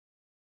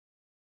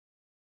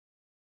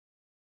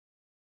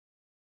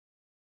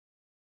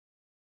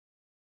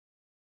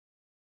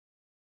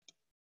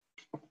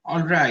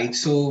All right.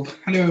 So,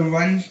 hello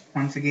everyone.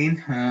 Once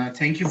again,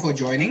 thank you for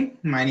joining.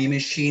 My name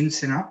is Shane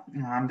Sinha.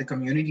 I'm the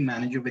community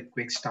manager with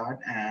QuickStart,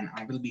 and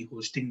I will be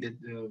hosting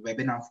the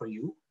webinar for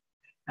you.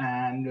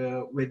 And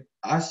with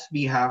us,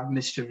 we have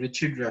Mr.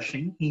 Richard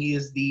Rushing. He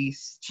is the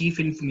Chief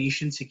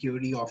Information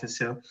Security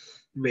Officer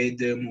with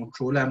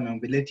Motorola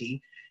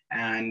Mobility,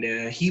 and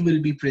he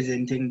will be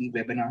presenting the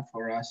webinar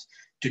for us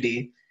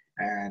today.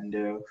 And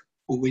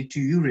over to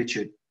you,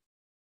 Richard.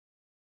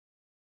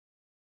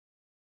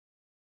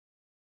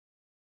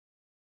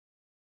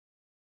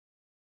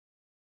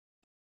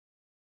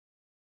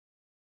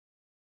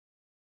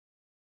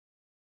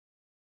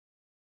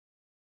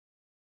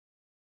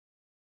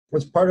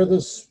 As part of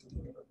this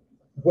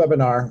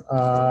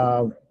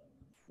webinar,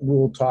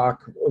 we'll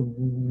talk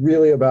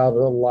really about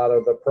a lot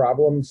of the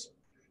problems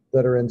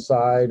that are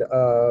inside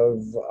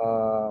of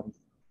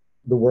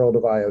the world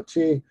of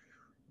IoT,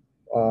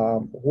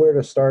 where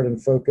to start and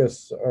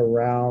focus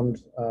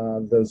around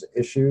those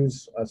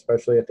issues,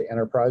 especially at the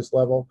enterprise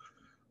level,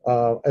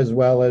 as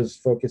well as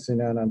focusing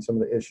in on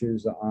some of the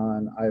issues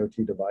on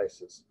IoT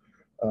devices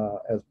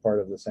as part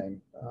of the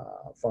same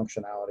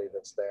functionality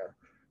that's there.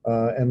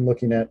 And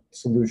looking at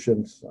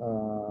solutions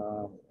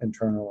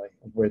internally,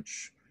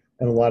 which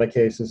in a lot of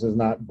cases is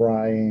not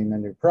buying a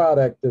new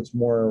product. It's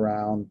more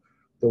around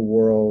the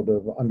world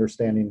of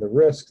understanding the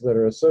risks that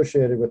are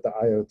associated with the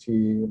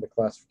IoT, the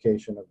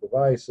classification of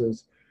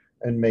devices,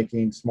 and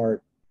making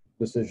smart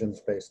decisions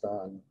based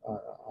on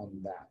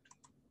that.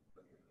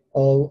 A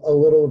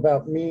little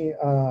about me,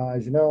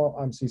 as you know,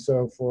 I'm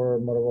CISO for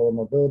Motorola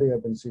Mobility.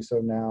 I've been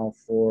CISO now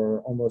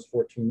for almost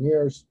 14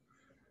 years.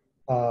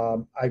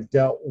 I've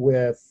dealt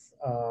with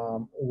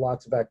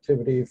lots of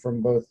activity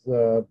from both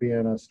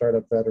being a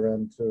startup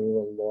veteran to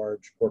a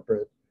large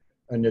corporate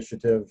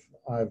initiative.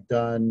 I've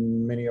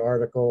done many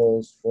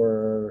articles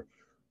for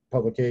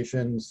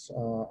publications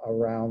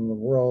around the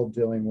world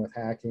dealing with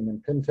hacking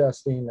and pen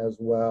testing, as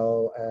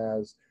well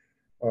as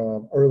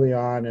early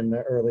on in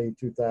the early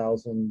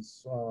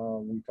 2000s,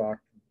 we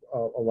talked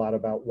a lot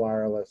about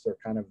wireless, or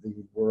kind of the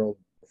world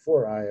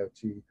before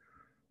IoT,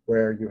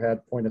 where you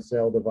had point of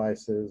sale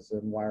devices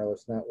and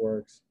wireless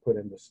networks put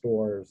into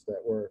stores that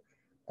were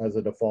as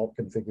a default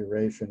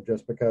configuration,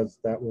 just because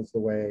that was the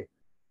way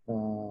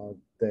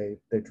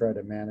they try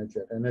to manage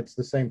it. And it's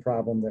the same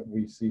problem that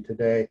we see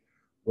today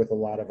with a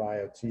lot of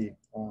IoT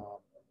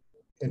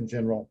in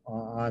general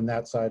on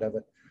that side of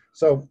it.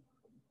 So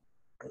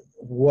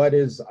what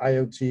is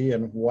IoT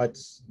and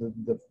what's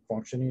the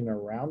functioning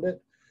around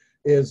it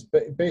is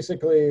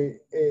basically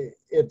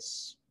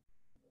it's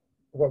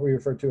what we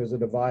refer to as a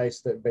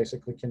device that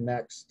basically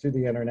connects to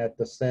the internet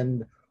to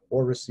send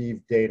or receive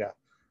data.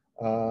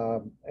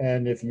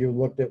 And if you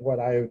looked at what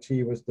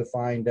IoT was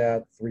defined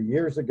at 3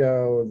 years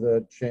ago,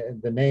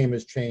 the name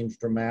has changed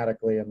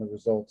dramatically and the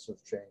results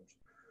have changed.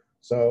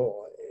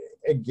 So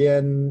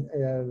again,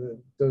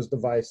 those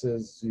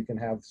devices, you can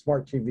have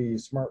smart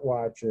TVs, smart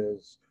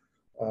watches,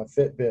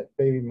 Fitbit,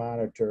 baby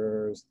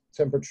monitors,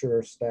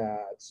 temperature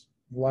stats,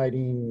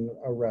 lighting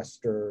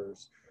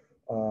arresters,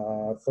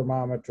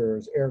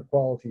 thermometers, air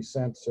quality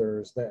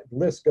sensors. That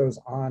list goes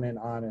on and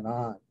on and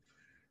on.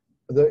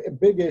 The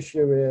big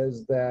issue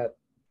is that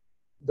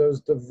those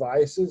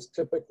devices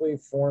typically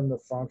form the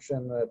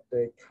function that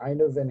they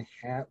kind of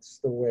enhance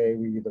the way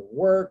we either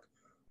work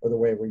or the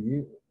way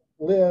we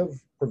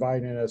live,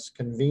 providing us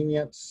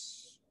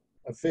convenience,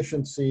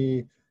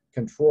 efficiency,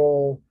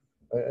 control.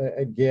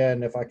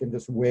 Again, if I can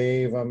just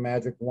wave a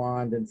magic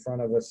wand in front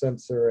of a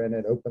sensor and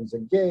it opens a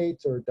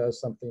gate or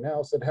does something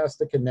else, it has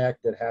to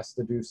connect, it has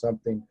to do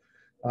something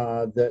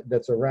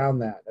that's around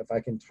that. If I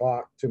can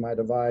talk to my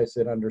device,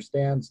 it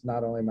understands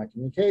not only my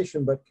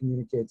communication, but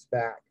communicates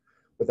back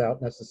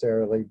without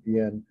necessarily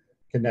being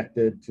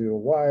connected to a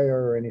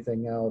wire or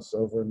anything else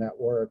over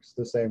networks.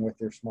 The same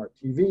with your smart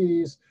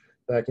TVs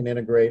that can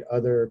integrate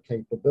other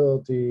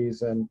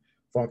capabilities and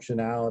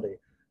functionality.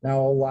 Now,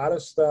 a lot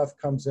of stuff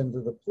comes into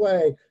the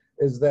play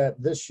is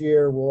that this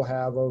year we'll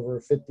have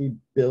over 50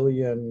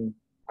 billion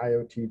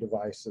IoT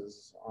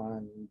devices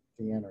on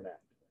the internet.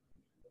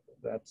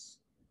 That's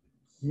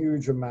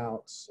huge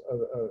amounts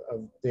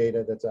of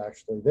data that's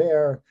actually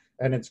there.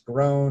 And it's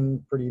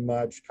grown pretty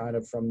much kind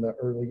of from the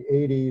early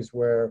 80s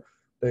where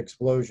the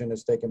explosion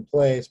has taken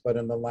place. But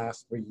in the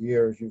last 3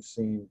 years, you've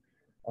seen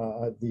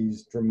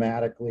these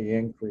dramatically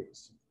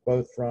increase,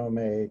 both from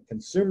a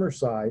consumer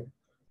side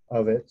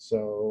of it,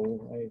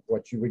 so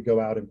what you would go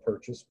out and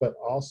purchase, but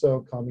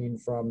also coming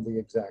from the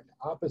exact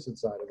opposite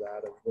side of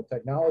that, of the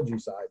technology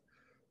side,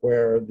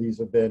 where these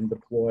have been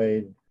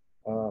deployed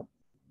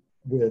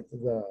with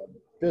the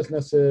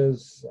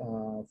businesses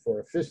for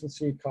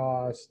efficiency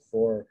cost,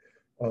 for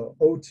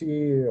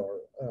OT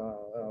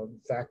or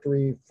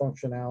factory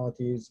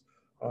functionalities.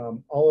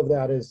 All of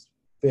that has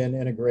been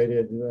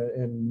integrated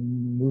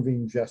and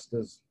moving just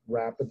as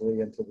rapidly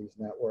into these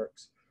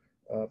networks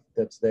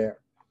that's there.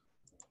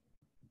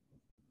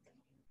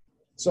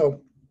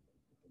 So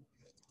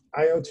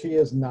IoT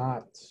is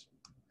not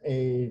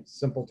a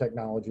simple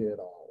technology at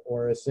all,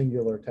 or a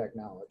singular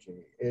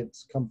technology.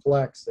 It's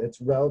complex.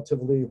 It's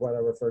relatively what I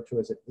refer to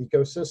as an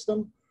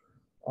ecosystem.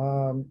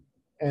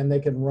 And they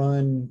can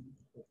run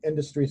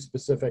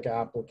industry-specific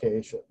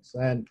applications.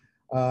 And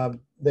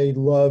they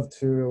love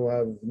to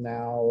have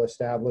now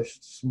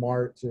established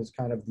smart as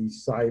kind of the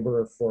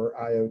cyber for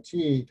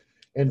IoT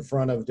in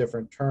front of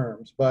different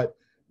terms. But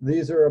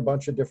these are a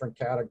bunch of different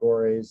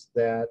categories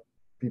that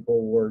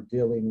people were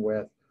dealing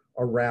with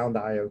around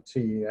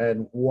IoT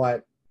and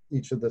what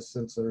each of the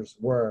sensors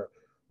were,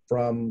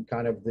 from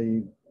kind of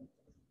the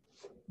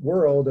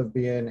world of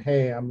being,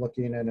 hey, I'm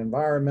looking at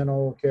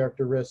environmental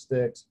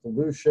characteristics,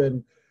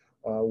 pollution,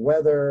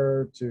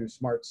 weather, to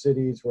smart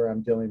cities where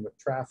I'm dealing with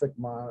traffic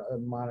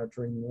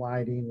monitoring,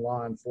 lighting,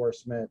 law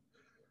enforcement,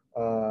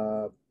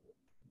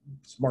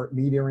 smart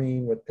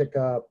metering with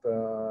pickup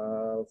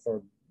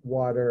for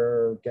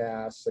water,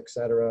 gas,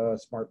 etc.,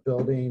 smart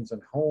buildings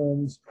and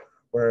homes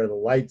where the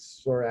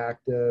lights are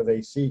active,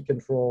 AC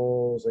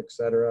controls,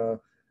 etc.,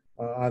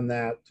 on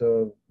that,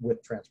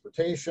 with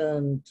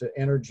transportation, to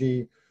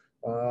energy,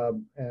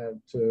 and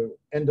to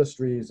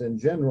industries in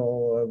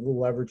general,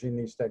 leveraging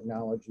these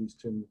technologies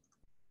to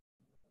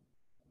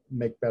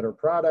make better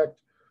product,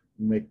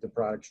 make the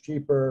products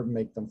cheaper,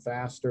 make them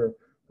faster,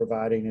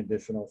 providing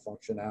additional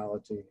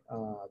functionality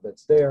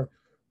that's there,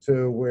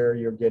 to where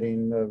you're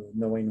getting of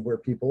knowing where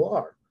people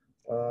are.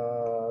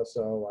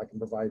 So I can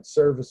provide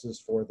services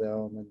for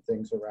them and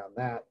things around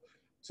that,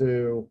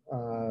 to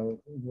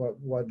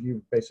what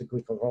you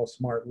basically call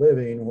smart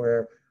living,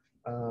 where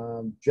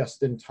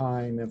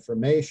just-in-time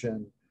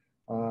information,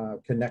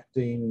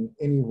 connecting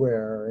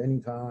anywhere,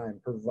 anytime,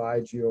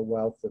 provides you a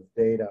wealth of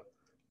data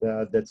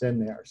that's in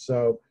there.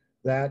 So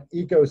that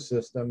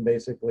ecosystem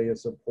basically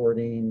is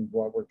supporting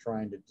what we're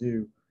trying to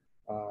do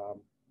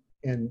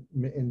in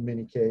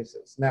many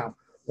cases. Now,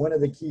 one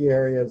of the key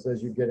areas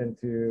as you get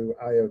into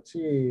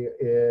IoT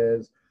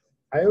is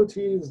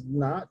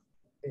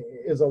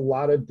is a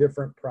lot of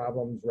different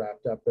problems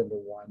wrapped up into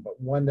one, but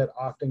one that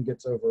often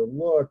gets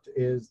overlooked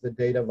is the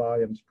data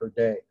volumes per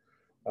day.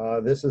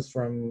 This is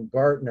from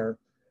Gartner,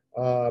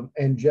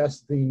 and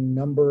just the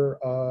number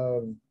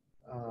of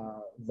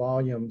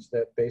volumes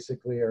that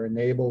basically are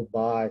enabled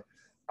by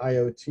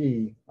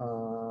IoT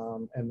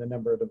and the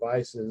number of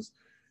devices.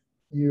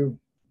 You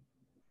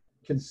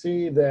can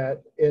see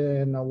that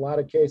in a lot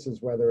of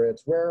cases, whether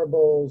it's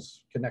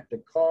wearables,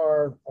 connected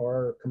car,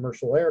 or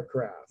commercial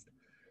aircraft,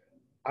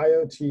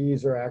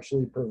 IoTs are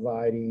actually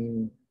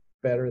providing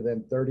better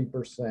than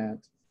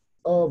 30%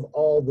 of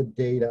all the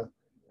data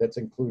that's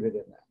included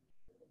in that.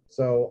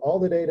 So all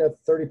the data,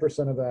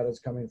 30% of that is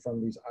coming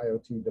from these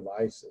IoT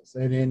devices.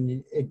 And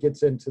then it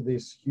gets into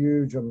these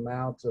huge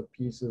amounts of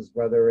pieces,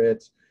 whether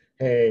it's,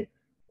 hey,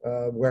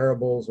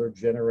 wearables are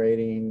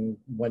generating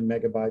 1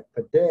 megabyte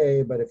per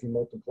day, but if you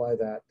multiply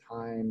that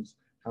times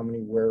how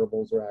many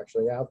wearables are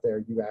actually out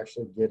there, you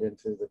actually get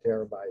into the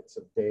terabytes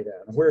of data.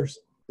 And where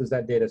does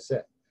that data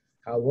sit?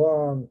 How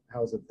long?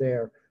 How's it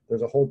there?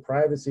 There's a whole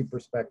privacy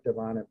perspective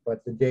on it,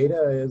 but the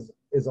data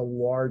is a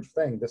large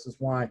thing. This is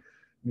why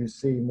you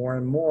see more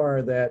and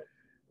more that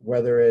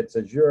whether it's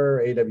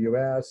Azure,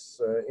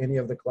 AWS, any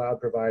of the cloud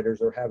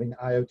providers are having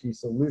IoT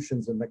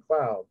solutions in the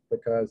cloud,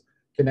 because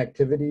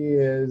connectivity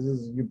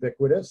is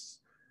ubiquitous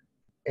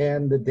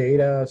and the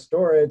data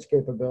storage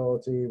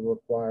capability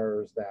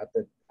requires that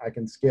I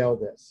can scale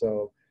this.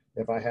 So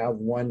if I have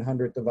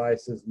 100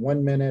 devices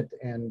 1 minute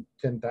and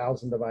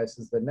 10,000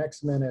 devices the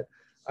next minute,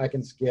 I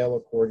can scale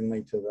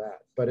accordingly to that.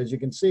 But as you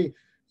can see,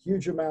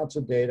 huge amounts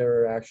of data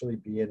are actually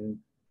being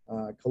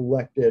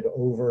collected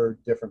over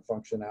different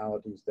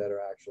functionalities that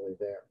are actually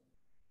there.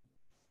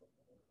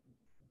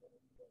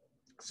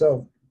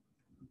 So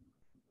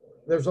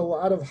there's a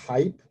lot of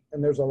hype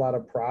and there's a lot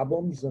of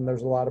problems, and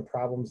there's a lot of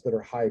problems that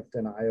are hyped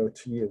in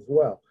IoT as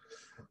well.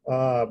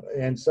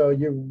 And so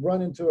you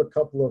run into a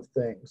couple of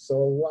things. So a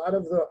lot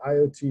of the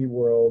IoT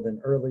world and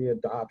early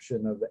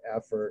adoption of the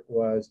effort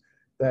was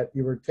that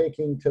you were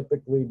taking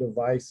typically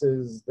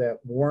devices that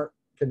weren't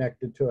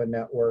connected to a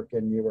network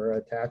and you were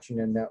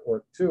attaching a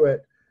network to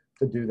it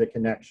to do the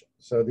connection.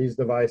 So these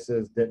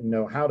devices didn't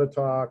know how to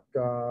talk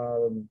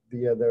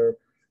via their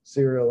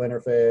serial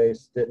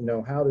interface, didn't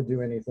know how to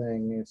do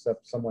anything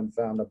except someone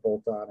found a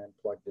bolt-on and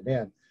plugged it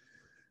in.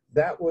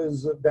 That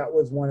was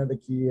one of the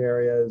key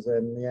areas,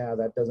 and yeah,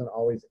 that doesn't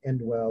always end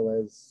well,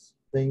 as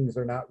things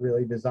are not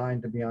really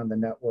designed to be on the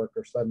network,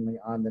 or suddenly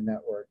on the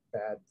network,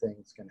 bad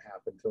things can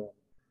happen to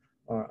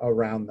them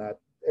around that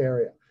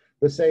area.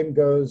 The same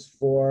goes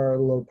for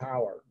low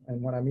power,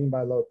 and what I mean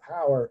by low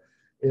power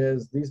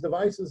is these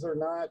devices are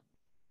not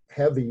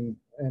heavy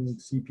and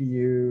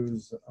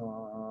CPUs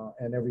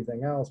and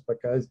everything else,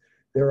 because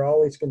they're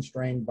always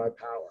constrained by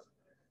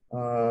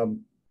power.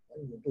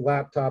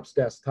 Laptops,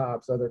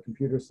 desktops, other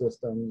computer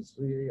systems,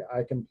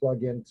 I can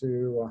plug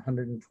into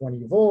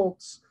 120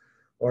 volts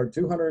or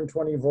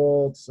 220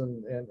 volts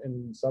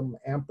and some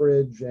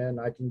amperage, and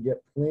I can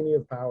get plenty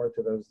of power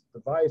to those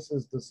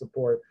devices to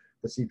support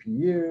the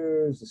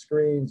CPUs, the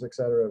screens,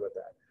 etc. with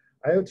that.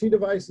 IoT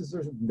devices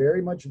are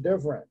very much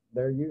different.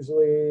 They're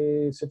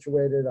usually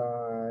situated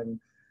on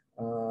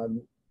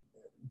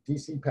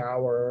DC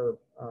power,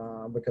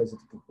 because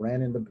it's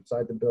ran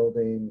inside the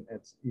building,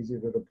 it's easy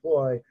to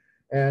deploy,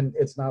 and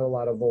it's not a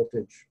lot of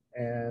voltage.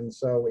 And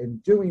so in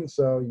doing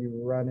so,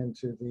 you run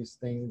into these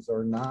things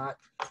are not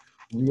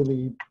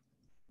really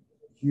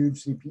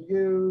huge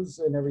CPUs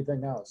and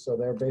everything else. So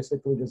they're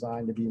basically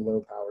designed to be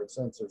low powered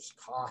sensors.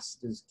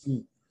 Cost is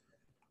key.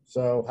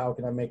 So how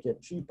can I make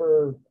it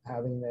cheaper?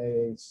 Having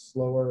a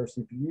slower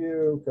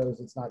CPU because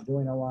it's not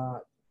doing a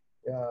lot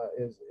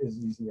is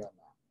easy on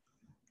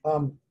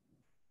that.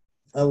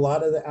 A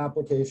lot of the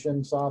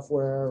application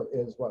software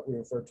is what we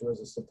refer to as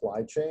a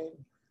supply chain.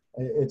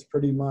 It's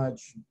pretty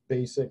much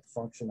basic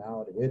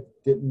functionality. It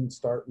didn't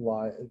start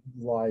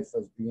life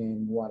as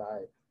being what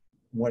I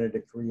wanted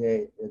to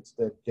create. It's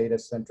the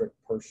data-centric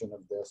portion of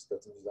this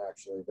that is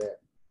actually there.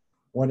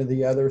 One of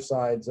the other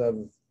sides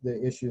of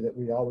the issue that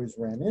we always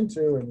ran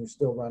into, and you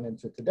still run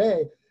into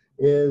today,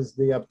 is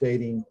the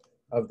updating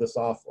of the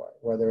software,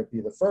 whether it be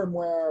the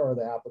firmware or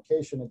the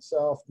application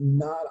itself,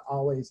 not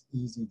always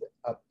easy to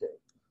update.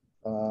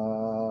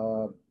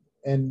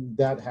 And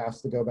that has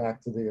to go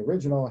back to the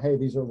original, hey,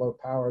 these are low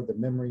power, the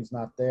memory's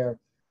not there,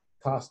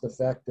 cost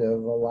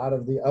effective. A lot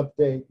of the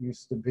update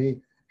used to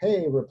be,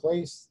 hey,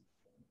 replace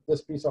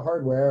this piece of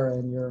hardware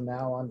and you're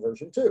now on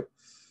version 2.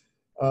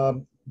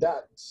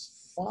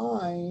 That's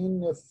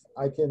fine if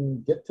I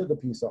can get to the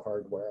piece of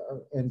hardware.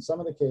 In some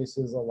of the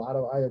cases, a lot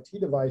of IoT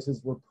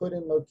devices were put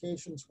in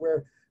locations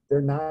where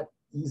they're not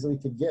easily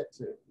to get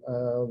to,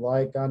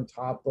 like on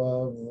top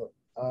of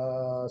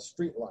a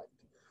street light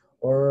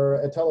or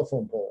a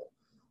telephone pole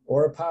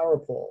or a power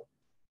pole.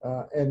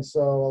 And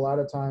so a lot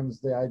of times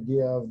the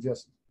idea of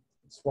just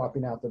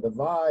swapping out the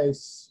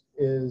device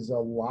is a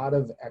lot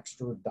of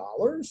extra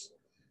dollars,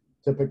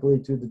 typically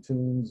to the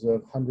tunes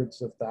of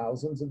hundreds of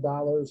thousands of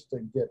dollars to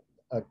get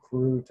a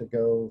crew to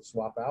go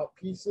swap out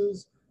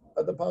pieces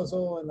of the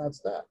puzzle, and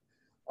that's that.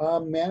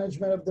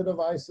 Management of the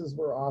devices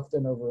were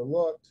often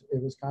overlooked.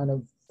 It was kind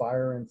of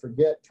fire and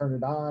forget, turn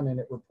it on and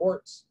it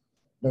reports.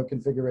 No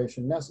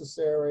configuration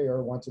necessary,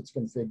 or once it's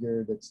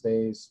configured, it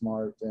stays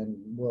smart and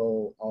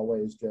will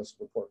always just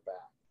report back.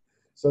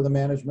 So the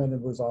management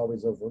was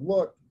always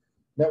overlooked.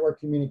 Network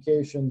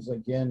communications,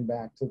 again,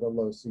 back to the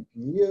low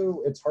CPU.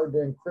 It's hard to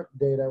encrypt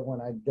data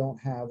when I don't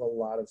have a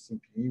lot of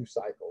CPU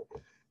cycle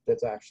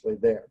that's actually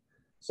there.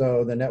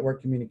 So the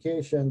network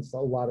communications, a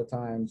lot of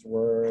times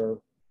were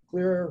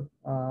clear,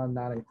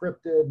 not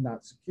encrypted,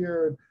 not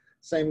secured.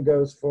 Same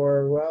goes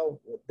for,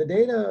 well, the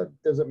data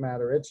doesn't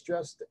matter. It's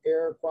just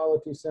air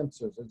quality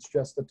sensors. It's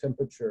just the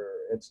temperature.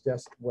 It's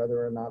just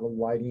whether or not a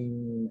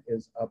lighting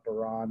is up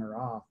or on or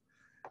off.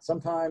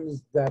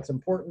 Sometimes that's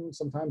important.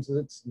 Sometimes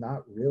it's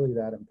not really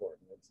that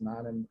important. It's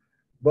not in,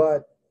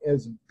 but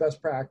as best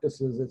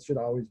practices, it should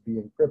always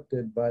be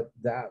encrypted, but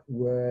that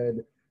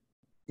would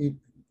eat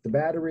the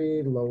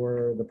battery,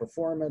 lower the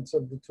performance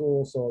of the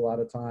tool. So a lot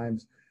of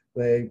times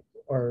they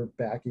are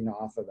backing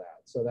off of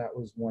that. So that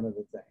was one of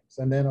the things.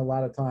 And then a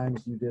lot of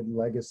times you did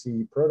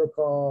legacy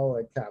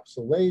protocol,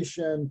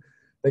 encapsulation.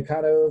 They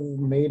kind of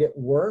made it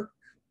work.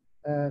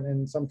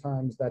 And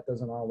sometimes that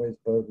doesn't always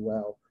bode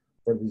well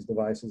for these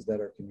devices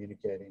that are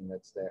communicating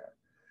that's there.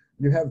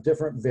 You have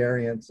different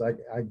variants.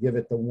 I give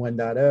it the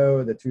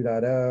 1.0, the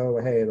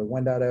 2.0. Hey, the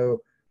 1.0,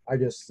 I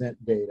just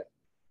sent data.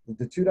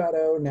 The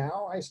 2.0,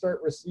 now I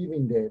start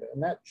receiving data,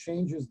 and that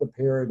changes the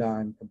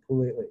paradigm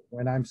completely.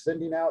 When I'm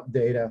sending out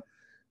data,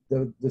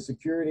 the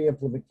security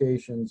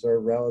implications are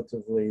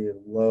relatively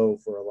low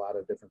for a lot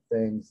of different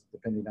things,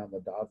 depending on the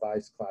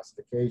device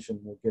classification.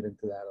 We'll get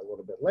into that a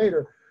little bit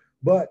later.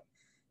 But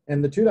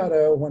in the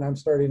 2.0, when I'm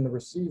starting to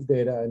receive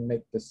data and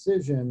make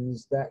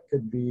decisions, that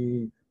could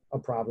be a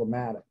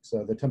problematic.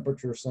 So the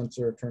temperature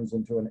sensor turns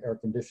into an air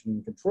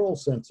conditioning control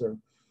sensor.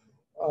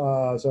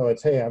 So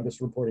it's, hey, I'm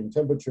just reporting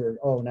temperature.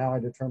 Oh, now I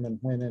determine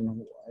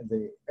when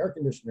the air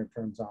conditioner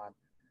turns on.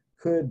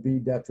 Could be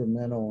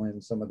detrimental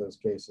in some of those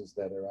cases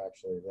that are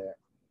actually there.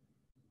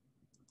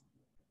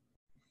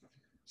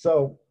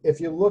 So if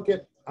you look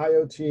at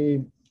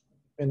IoT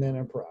in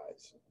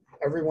enterprise,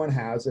 everyone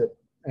has it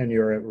and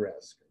you're at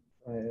risk.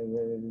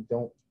 We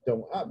don't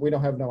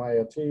have no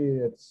IoT.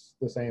 It's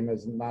the same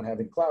as not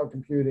having cloud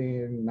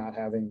computing, not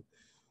having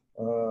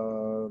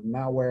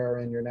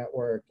malware in your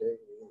network.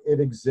 It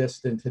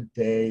exists in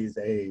today's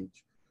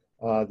age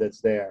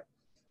that's there.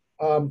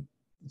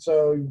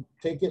 So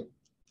take it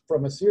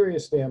from a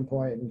serious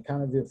standpoint, and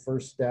kind of the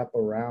first step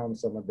around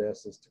some of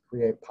this is to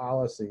create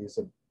policies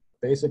of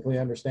basically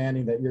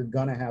understanding that you're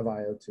going to have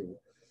IoT.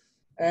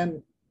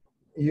 And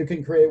you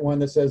can create one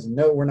that says,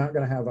 no, we're not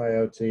going to have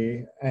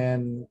IoT,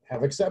 and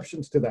have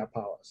exceptions to that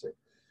policy,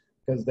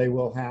 because they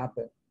will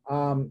happen.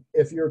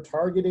 If you're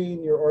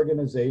targeting your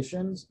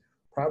organizations,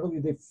 probably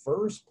the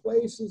first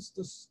places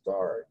to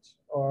start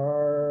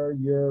are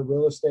your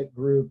real estate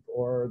group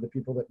or the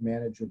people that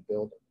manage your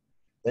building.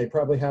 They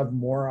probably have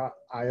more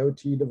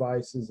IoT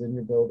devices in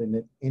your building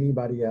than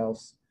anybody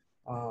else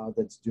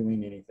that's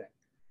doing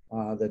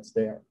anything that's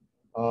there.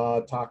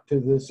 Talk to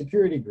the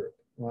security group.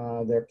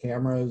 Their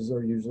cameras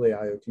are usually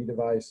IoT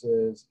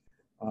devices.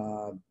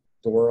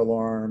 door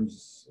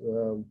alarms,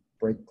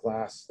 break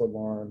glass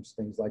alarms,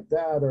 things like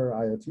that, or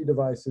IoT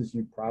devices,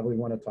 you probably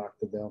want to talk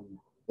to them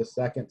the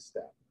second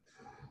step.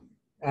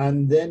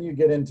 And then you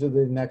get into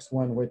the next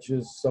one, which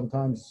is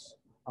sometimes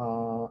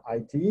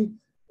IT.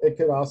 It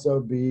could also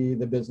be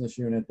the business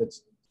unit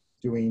that's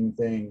doing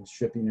things,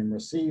 shipping and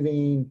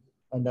receiving,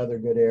 another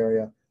good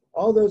area.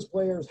 All those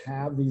players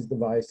have these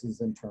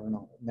devices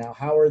internal. Now,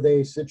 how are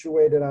they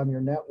situated on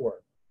your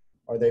network?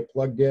 Are they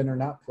plugged in or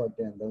not plugged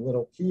in? The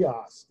little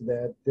kiosk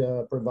that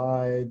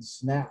provides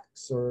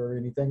snacks or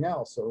anything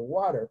else or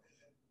water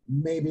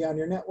may be on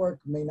your network,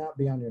 may not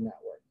be on your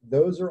network.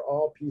 Those are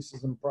all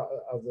pieces of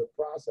the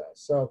process.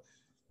 So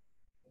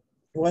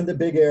one of the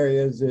big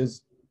areas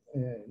is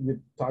it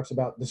talks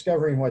about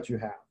discovering what you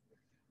have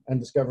and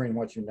discovering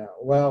what you know.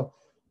 Well,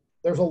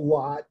 there's a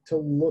lot to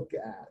look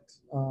at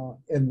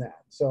in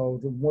that.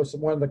 So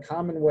one of the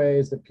common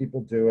ways that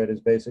people do it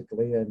is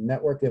basically a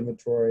network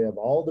inventory of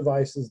all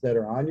devices that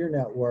are on your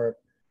network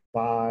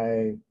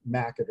by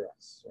MAC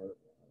address.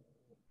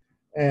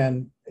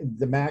 And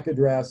the MAC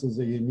address is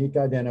a unique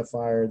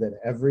identifier that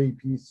every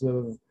piece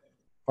of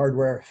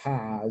hardware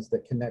has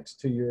that connects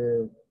to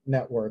your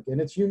network,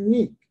 and it's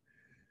unique,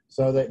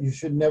 so that you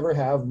should never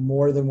have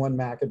more than one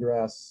MAC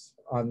address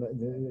on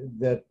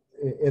that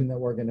in the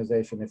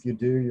organization. If you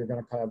do, you're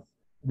going to have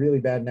really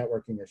bad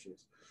networking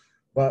issues.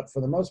 But for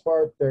the most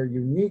part, they're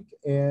unique,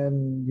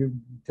 and you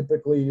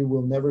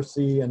will never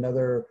see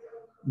another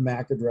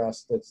MAC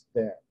address that's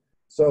there.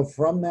 So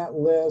from that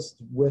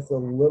list, with a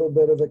little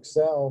bit of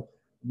Excel,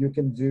 you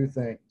can do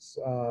things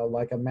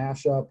like a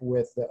mashup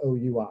with the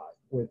OUI,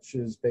 which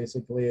is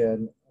basically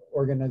an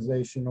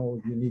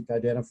organizational unique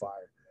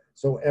identifier.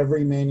 So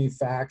every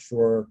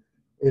manufacturer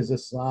is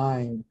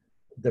assigned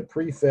the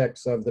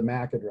prefix of the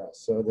MAC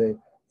address. So the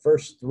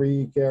first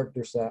 3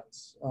 character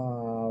sets,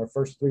 or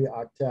first 3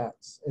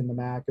 octets in the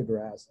MAC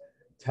address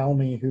tell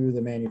me who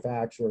the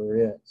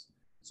manufacturer is.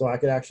 So I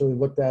could actually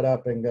look that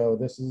up and go,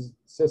 this is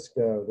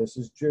Cisco, this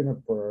is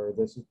Juniper,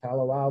 this is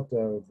Palo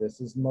Alto,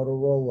 this is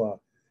Motorola,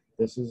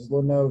 this is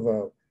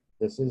Lenovo,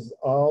 this is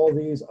all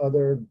these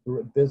other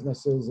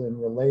businesses and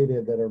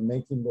related that are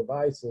making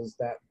devices.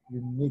 That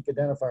unique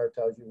identifier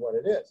tells you what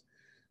it is.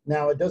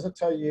 Now, it doesn't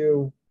tell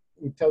you,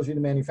 it tells you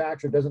the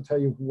manufacturer, doesn't tell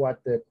you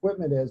what the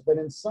equipment is, but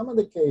in some of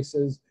the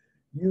cases,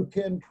 you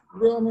can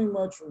really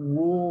much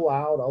rule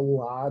out a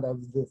lot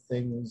of the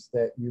things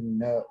that you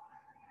know.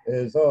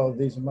 Is, oh,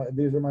 these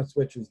are my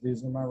switches,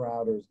 these are my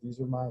routers, these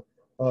are my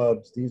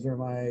hubs, these are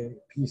my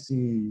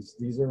PCs,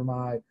 these are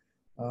my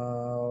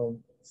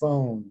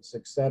phones,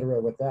 etc.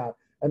 with that.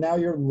 And now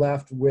you're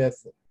left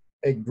with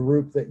a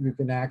group that you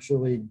can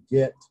actually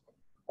get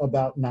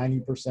about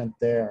 90%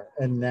 there.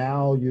 And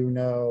now you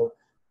know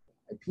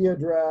IP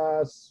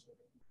address,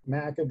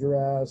 MAC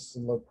address,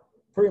 and look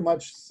pretty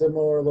much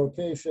similar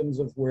locations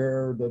of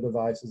where the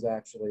devices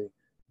actually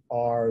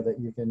are that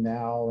you can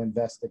now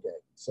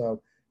investigate.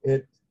 So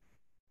it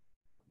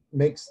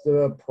makes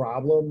the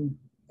problem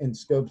and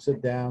scopes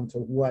it down to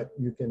what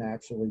you can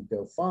actually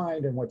go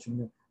find and what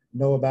you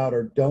know about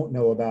or don't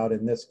know about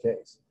in this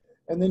case.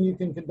 And then you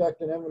can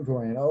conduct an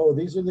inventory and, oh,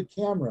 these are the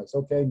cameras.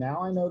 Okay,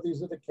 now I know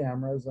these are the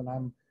cameras and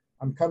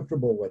I'm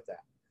comfortable with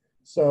that.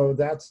 So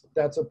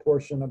that's a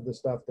portion of the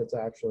stuff that's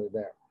actually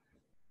there.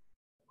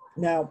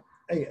 Now,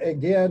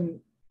 again,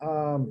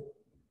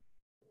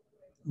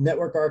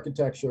 network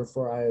architecture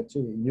for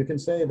IoT. You can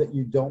say that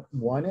you don't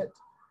want it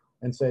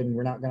and say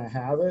we're not going to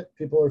have it.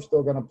 People are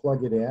still going to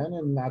plug it in,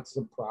 and that's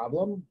the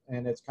problem.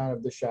 And it's kind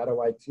of the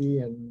shadow IT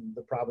and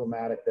the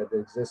problematic that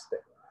exists there.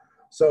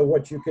 So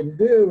what you can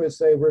do is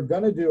say we're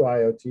going to do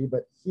IoT,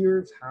 but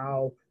here's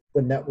how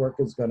the network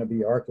is going to be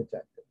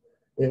architected.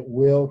 It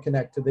will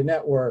connect to the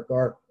network,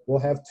 or we'll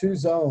have 2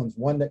 zones,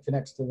 one that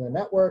connects to the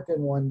network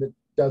and one that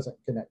doesn't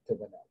connect to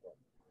the network,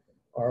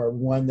 or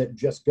one that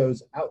just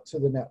goes out to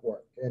the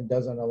network and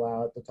doesn't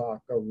allow it to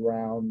talk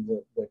around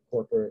the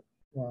corporate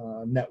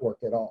network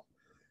at all.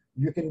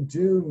 You can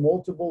do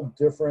multiple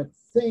different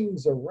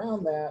things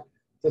around that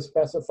to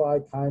specify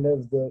kind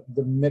of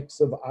the mix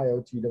of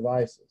IoT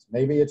devices.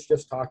 Maybe it's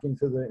just talking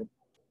to the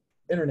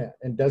internet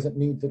and doesn't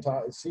need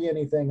to see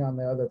anything on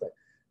the other thing.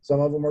 Some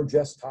of them are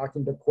just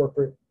talking to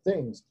corporate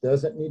things,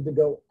 doesn't need to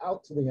go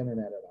out to the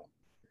internet at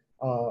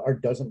all, or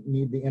doesn't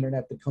need the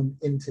internet to come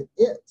into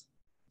it.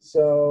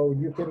 So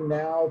you can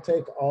now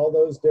take all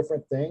those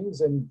different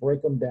things and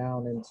break them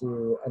down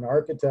into an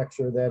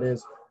architecture that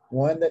is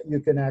one that you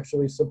can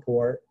actually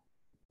support,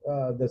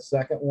 the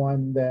second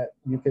one that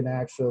you can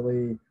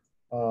actually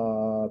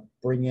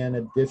bring in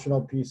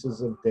additional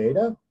pieces of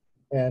data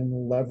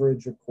and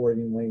leverage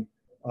accordingly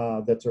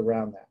that's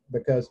around that.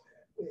 Because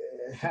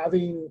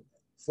having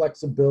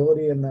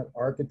flexibility in that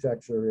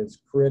architecture is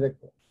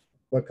critical,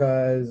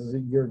 because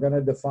you're going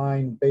to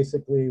define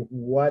basically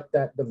what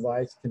that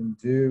device can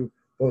do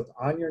both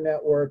on your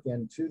network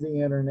and to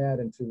the internet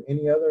and to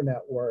any other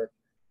network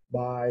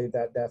by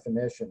that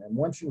definition. And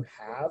once you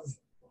have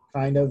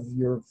kind of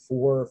your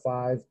 4 or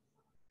 5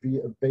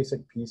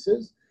 basic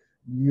pieces,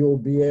 you'll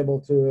be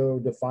able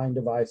to define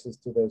devices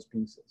to those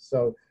pieces.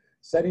 So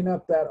setting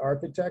up that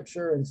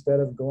architecture instead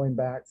of going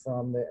back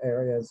from the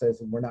area that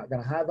says we're not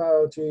going to have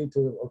IoT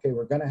to, okay,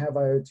 we're going to have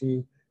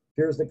IoT.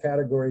 Here's the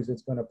categories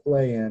it's going to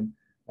play in,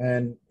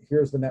 and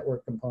here's the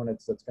network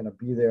components that's going to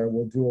be there.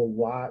 We'll do a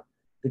lot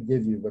to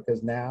give you,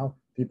 because now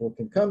people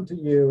can come to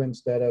you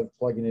instead of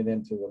plugging it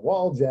into the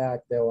wall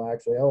jack. They'll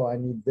actually, oh, I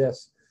need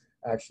this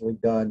actually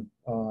done,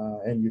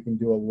 and you can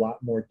do a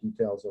lot more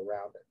details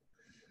around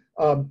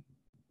it.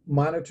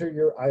 Monitor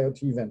your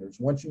IoT vendors.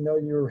 Once you know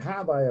you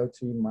have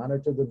IoT,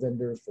 monitor the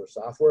vendors for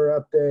software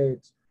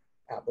updates,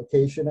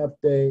 application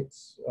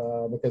updates,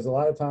 because a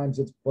lot of times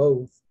it's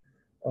both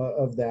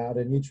of that,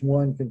 and each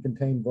one can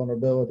contain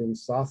vulnerabilities.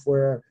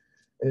 Software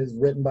is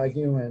written by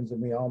humans,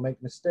 and we all make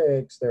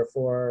mistakes.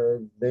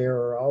 Therefore, there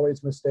are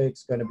always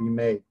mistakes going to be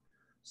made.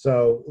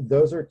 So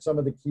those are some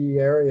of the key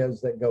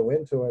areas that go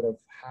into it of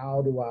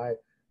how do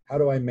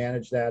I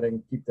manage that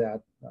and keep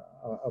that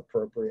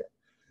appropriate.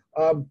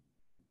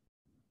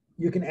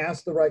 You can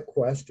ask the right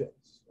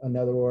questions. In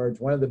other words,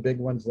 one of the big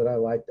ones that I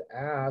like to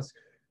ask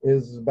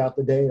is about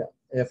the data.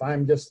 If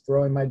I'm just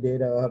throwing my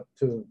data up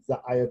to the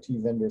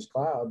IoT vendor's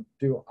cloud,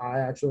 do I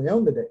actually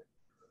own the data?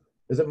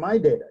 Is it my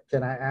data?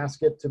 Can I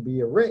ask it to be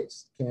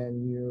erased?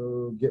 Can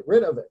you get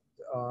rid of it?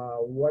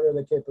 What are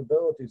the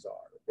capabilities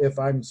are? If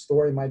I'm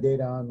storing my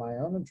data on my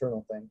own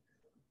internal thing,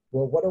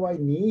 well, what do I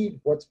need?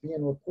 What's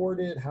being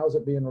recorded? How's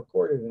it being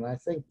recorded? And I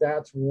think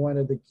that's one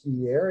of the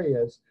key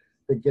areas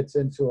that gets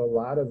into a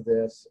lot of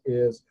this,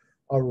 is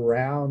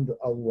around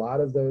a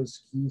lot of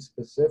those key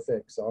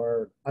specifics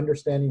are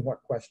understanding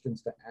what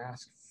questions to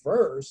ask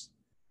first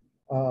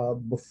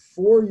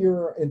before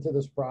you're into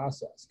this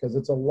process, because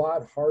it's a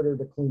lot harder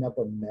to clean up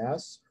a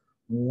mess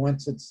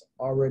once it's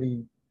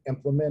already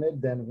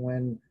implemented than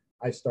when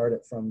I start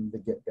it from the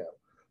get-go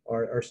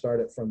or start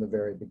it from the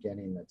very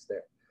beginning that's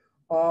there.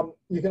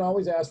 You can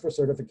always ask for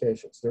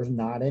certifications. There's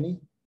not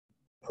any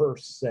per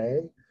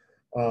se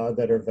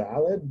that are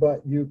valid,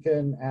 but you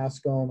can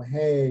ask them,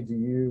 hey,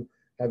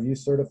 have you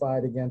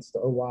certified against the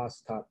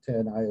OWASP top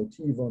 10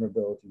 IoT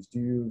vulnerabilities? Do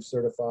you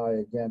certify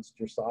against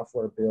your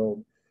software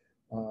build,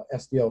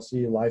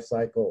 SDLC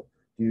lifecycle?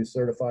 Do you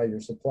certify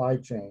your supply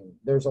chain?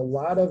 There's a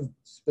lot of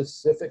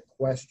specific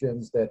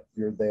questions that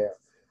you're there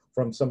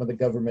from some of the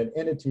government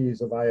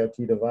entities of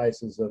IoT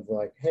devices of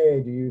like,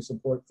 hey, do you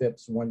support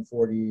FIPS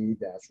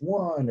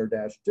 140-1 or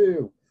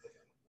 -2?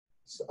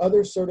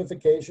 Other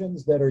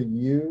certifications that are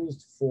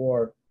used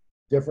for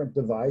different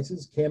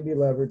devices can be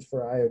leveraged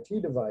for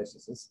IoT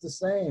devices. It's the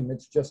same.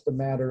 It's just a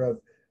matter of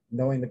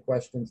knowing the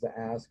questions to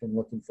ask and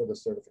looking for the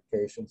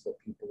certifications that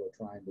people are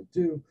trying to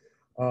do,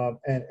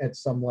 and at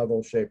some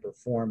level, shape, or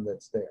form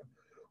that's there.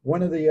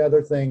 One of the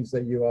other things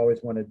that you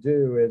always want to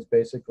do is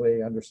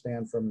basically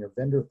understand from your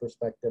vendor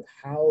perspective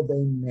how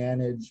they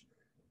manage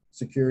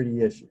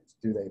security issues.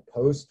 Do they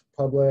post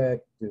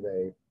public? Do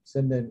they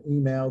send an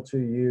email to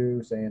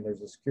you saying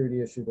there's a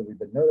security issue that we've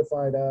been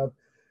notified of?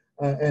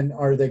 And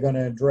are they going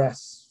to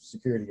address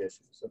security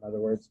issues? In other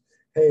words,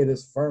 hey,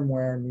 this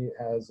firmware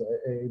has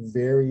a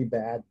very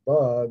bad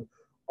bug.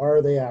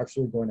 Are they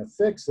actually going to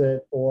fix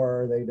it,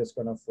 or are they just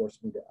going to force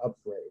me to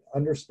upgrade?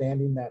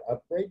 Understanding that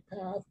upgrade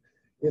path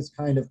is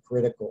kind of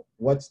critical.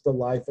 What's the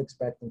life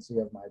expectancy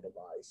of my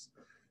device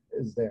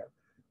is there.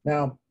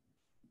 Now,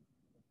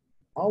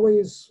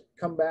 always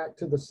come back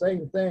to the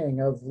same thing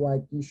of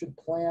like, you should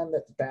plan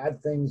that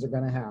bad things are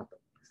going to happen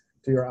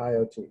to your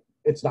IoT.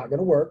 It's not going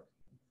to work,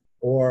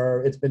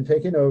 or it's been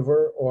taken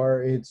over,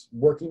 or it's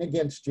working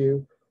against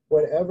you.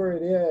 Whatever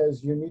it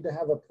is, you need to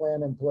have a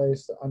plan in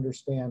place to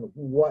understand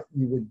what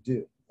you would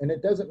do. And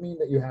it doesn't mean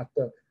that you have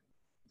to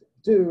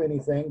do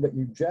anything, but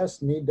you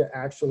just need to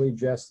actually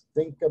just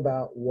think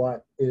about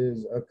what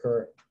is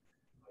occurring.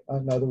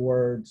 In other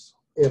words,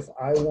 if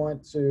I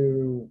want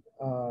to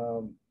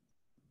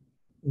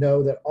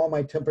know that all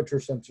my temperature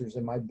sensors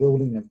in my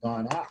building have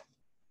gone out,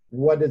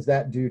 what does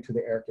that do to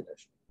the air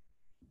conditioner?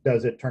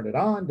 Does it turn it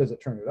on? Does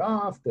it turn it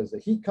off? Does the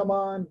heat come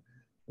on?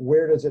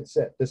 Where does it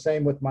sit? The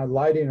same with my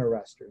lighting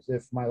arresters.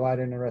 If my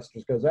lighting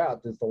arresters goes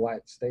out, does the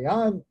light stay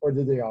on, or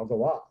do they all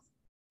go off?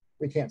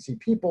 We can't see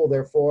people,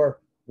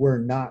 therefore we're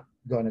not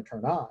going to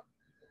turn on.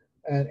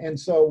 And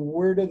so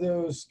where do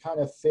those kind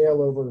of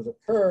failovers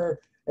occur,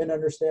 and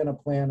understand a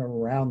plan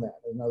around that?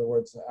 In other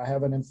words, I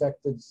have an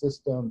infected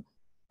system,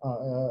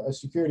 a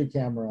security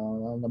camera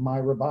on the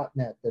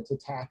MyRobotNet that's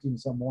attacking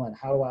someone.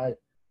 How do I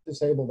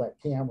disable that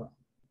camera?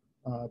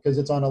 Because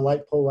it's on a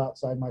light pole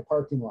outside my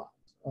parking lot.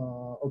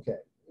 Okay,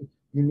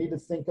 you need to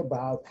think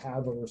about,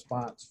 have a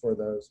response for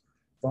those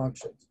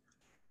functions.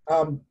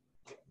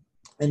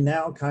 And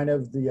now kind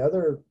of the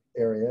other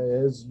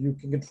area is you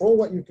can control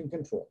what you can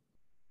control.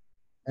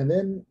 And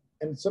then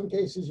in some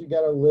cases, you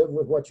got to live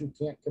with what you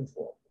can't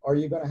control. Are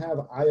you going to have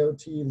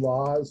IoT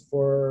laws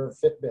for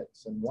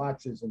Fitbits and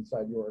watches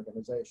inside your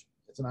organization?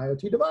 It's an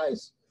IoT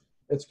device.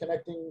 It's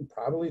connecting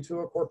probably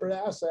to a corporate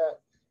asset.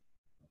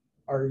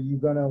 Are you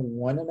going to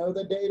want to know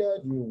the data?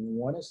 Do you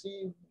want to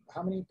see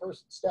how many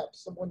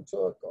steps someone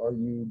took? Are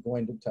you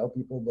going to tell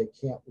people they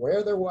can't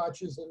wear their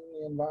watches in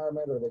the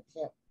environment, or they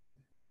can't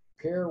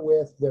pair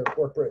with their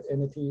corporate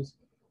entities?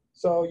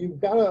 So you've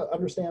got to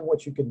understand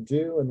what you can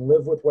do and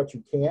live with what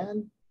you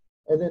can,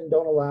 and then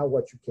don't allow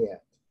what you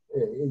can't.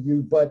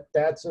 But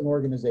that's an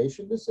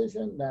organization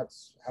decision.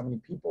 That's how many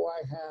people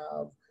I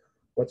have,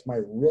 what's my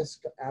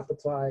risk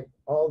appetite,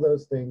 all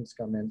those things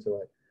come into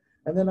it.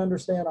 And then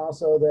understand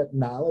also that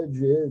knowledge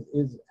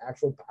is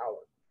actual power.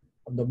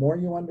 The more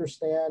you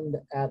understand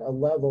at a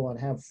level and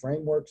have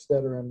frameworks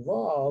that are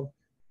involved,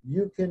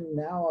 you can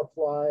now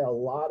apply a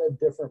lot of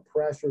different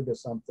pressure to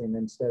something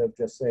instead of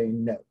just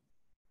saying no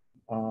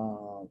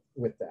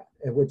with that,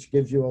 which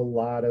gives you a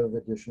lot of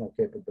additional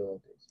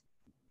capabilities.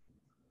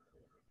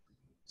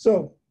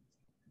 So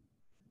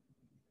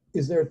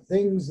is there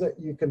things that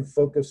you can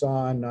focus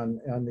on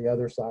the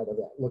other side of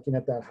that, looking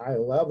at that high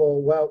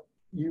level? Well,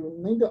 you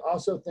need to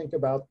also think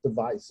about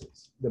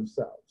devices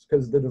themselves,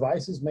 because the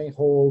devices may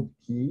hold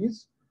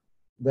keys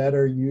that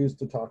are used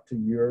to talk to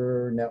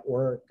your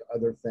network,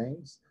 other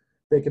things.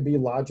 They could be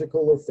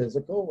logical or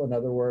physical. In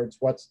other words,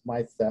 what's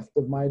my theft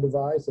of my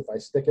device? If I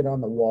stick it on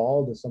the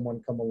wall, does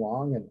someone come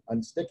along and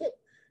unstick it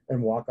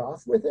and walk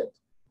off with it?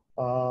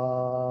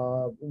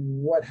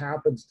 What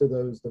happens to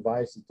those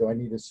devices? Do I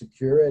need to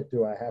secure it?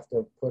 Do I have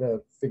to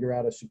figure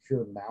out a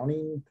secure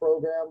mounting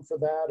program for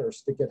that, or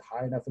stick it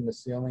high enough in the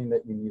ceiling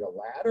that you need a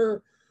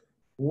ladder?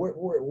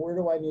 Where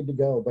do I need to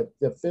go? But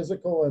the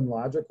physical and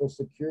logical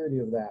security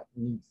of that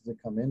needs to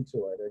come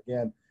into it.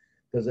 Again,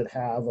 does it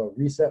have a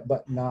reset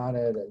button on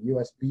it, a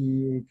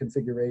USB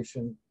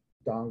configuration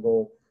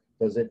dongle?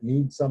 Does it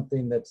need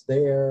something that's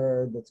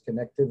there, that's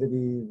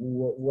connectivity?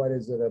 What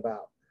is it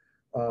about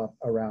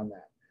around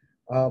that?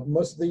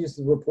 Most of these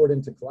report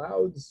into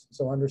clouds,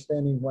 so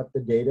understanding what the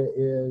data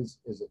is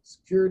it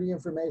security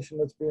information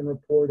that's being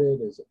reported?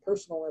 Is it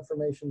personal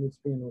information that's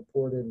being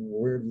reported?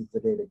 Where does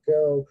the data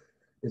go?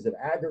 Is it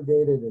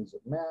aggregated? Is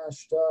it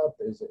mashed up?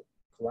 Is it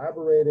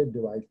collaborated?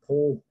 Do I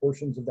pull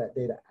portions of that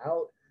data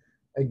out?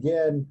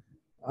 Again,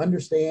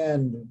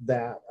 understand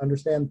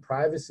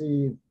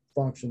privacy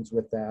functions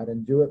with that,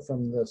 and do it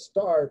from the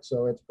start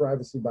so it's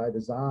privacy by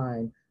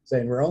design,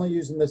 saying we're only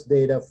using this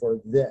data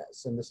for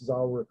this, and this is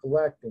all we're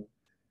collecting.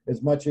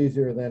 Is much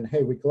easier than,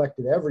 hey, we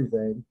collected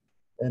everything,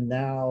 and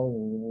now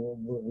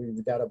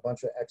we've got a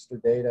bunch of extra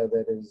data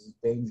that is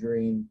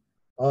endangering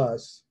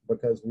us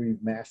because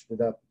we've mashed it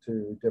up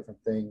to different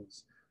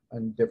things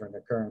and different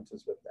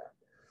occurrences with that.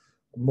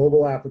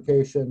 Mobile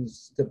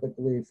applications,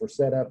 typically for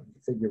setup and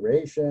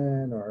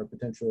configuration or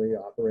potentially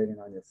operating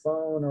on your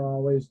phone, are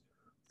always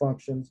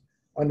functions.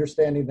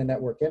 Understanding the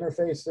network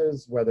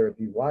interfaces, whether it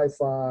be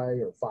Wi-Fi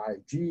or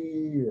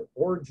 5G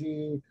or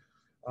 4G,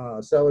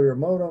 cellular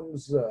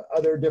modems,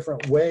 other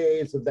different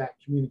ways of that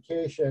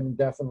communication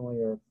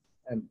definitely are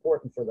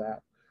important for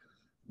that.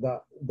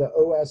 The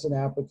OS and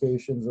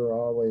applications are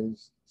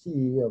always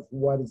key of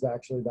what is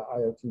actually the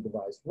IoT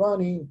device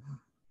running,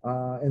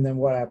 and then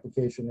what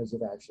application is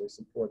it actually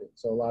supporting.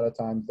 So a lot of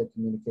times they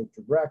communicate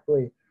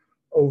directly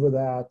over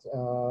that,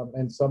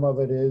 and some of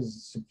it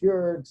is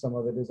secured, some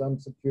of it is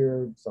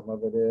unsecured, some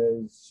of it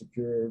is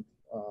secured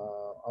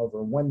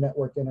over one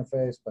network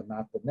interface but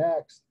not the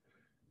next,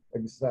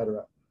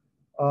 etc.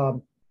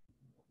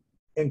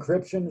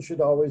 Encryption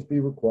should always be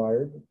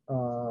required.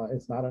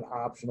 It's not an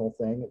optional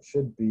thing. It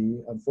should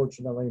be.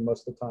 Unfortunately,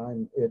 most of the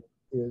time it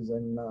is a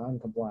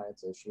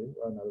non-compliance issue.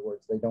 In other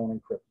words, they don't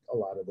encrypt a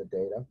lot of the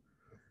data.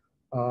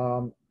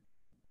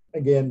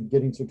 Again,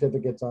 getting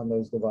certificates on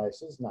those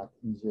devices, not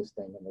the easiest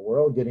thing in the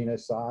world. Getting a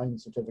signed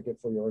certificate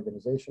for your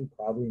organization,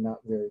 probably not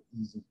very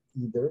easy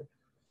either.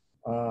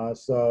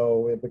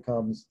 So it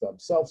becomes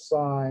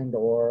self-signed,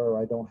 or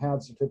I don't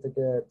have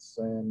certificates,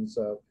 and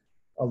so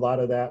a lot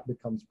of that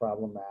becomes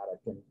problematic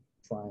in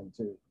trying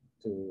to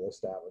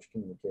establish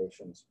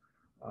communications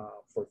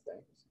for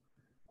things.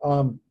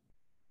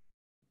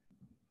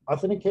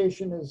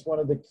 Authentication is one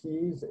of the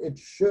keys. It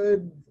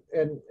should,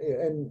 and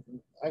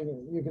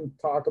you can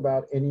talk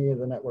about any of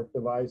the network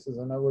devices.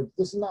 In other words,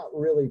 this is not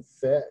really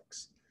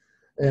fixed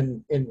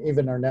in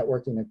even our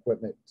networking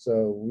equipment.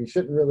 So we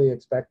shouldn't really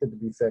expect it to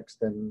be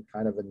fixed in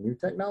kind of a new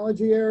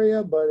technology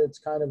area, but it's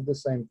kind of the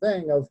same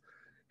thing of,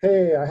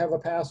 hey, I have a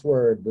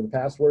password. The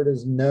password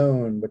is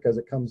known because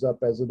it comes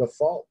up as a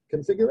default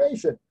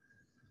configuration.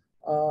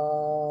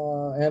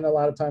 And a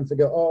lot of times they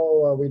go,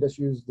 oh, we just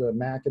use the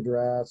MAC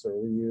address, or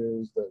we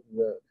use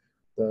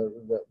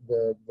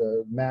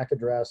the MAC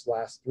address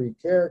last 3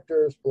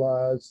 characters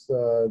plus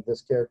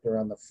this character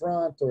on the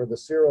front, or the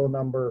serial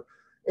number.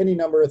 Any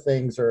number of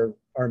things are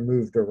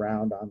moved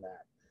around on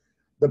that.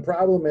 The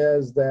problem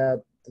is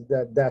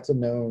that's a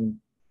known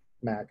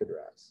MAC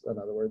address. In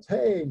other words,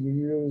 hey, you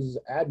use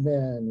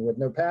admin with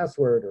no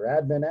password, or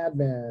admin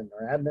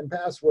or admin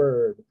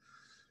password.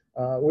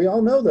 We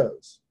all know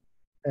those.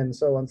 And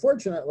so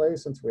unfortunately,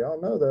 since we all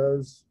know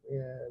those,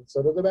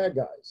 so do the bad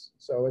guys.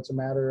 So it's a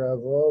matter of,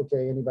 well,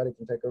 okay, anybody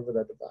can take over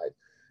that device.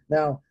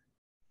 Now,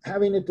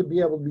 having it to be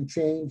able to be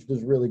changed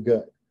is really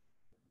good.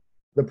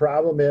 The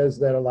problem is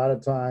that a lot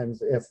of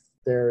times if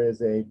there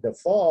is a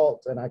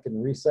default and I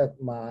can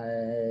reset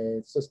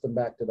my system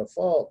back to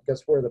default,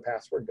 guess where the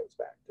password goes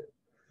back to?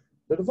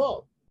 The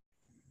default.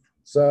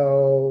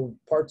 So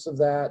parts of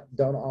that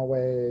don't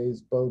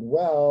always bode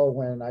well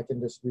when I can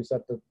just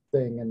reset the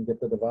thing and get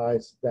the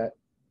device that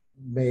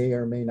may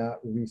or may not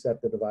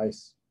reset the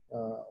device,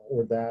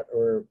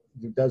 or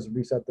it does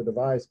reset the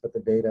device, but the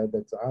data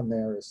that's on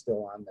there is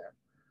still on there.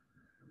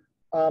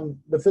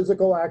 The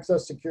physical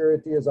access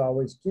security is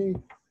always key,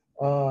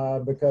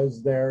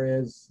 because there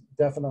is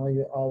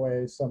definitely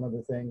always some of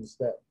the things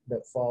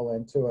that fall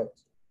into it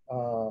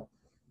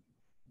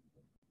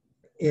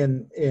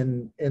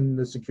in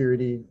the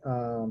security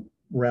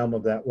realm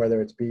of that,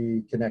 whether it's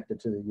be connected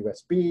to the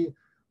USB,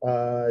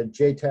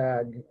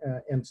 JTAG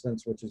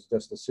instance, which is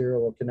just a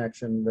serial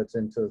connection that's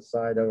into the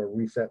side of a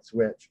reset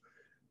switch.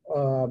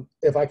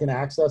 If I can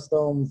access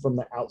them from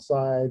the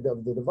outside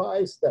of the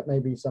device, that may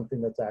be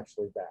something that's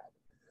actually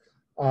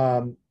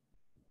bad.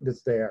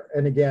 That's there.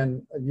 And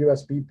again,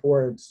 USB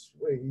ports,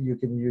 you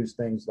can use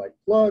things like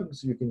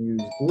plugs, you can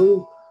use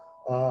glue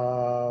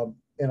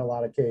in a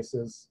lot of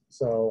cases.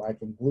 So I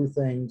can glue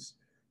things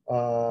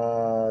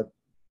to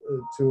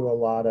a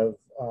lot of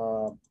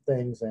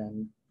things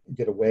and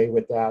get away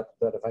with that.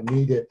 But if I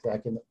need it, I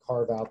can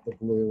carve out the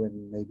glue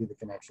and maybe the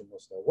connection will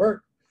still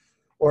work.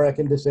 Or I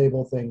can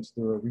disable things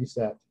through a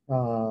reset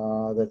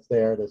that's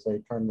there to say,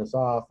 turn this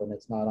off, and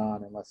it's not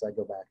on unless I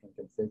go back and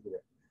configure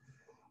it.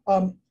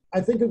 I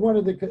think one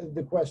of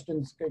the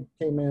questions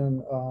came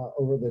in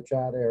over the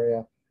chat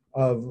area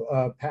of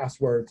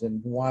passwords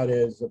and what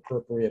is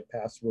appropriate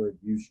password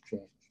use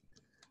change.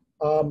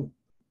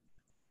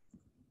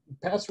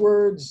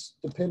 Passwords,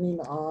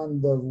 depending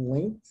on the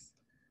length,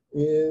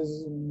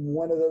 is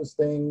one of those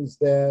things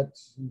that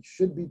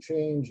should be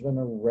changed in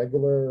a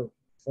regular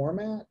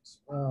format,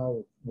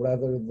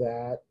 whether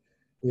that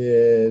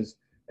is,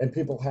 and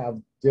people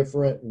have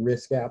different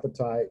risk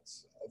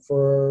appetites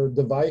for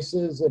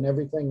devices and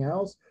everything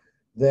else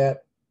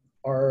that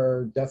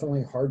are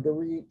definitely hard to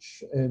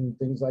reach and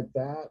things like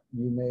that.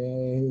 You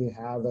may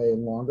have a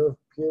longer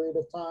period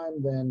of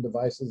time than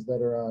devices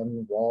that are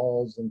on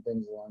walls and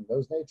things along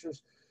those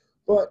natures,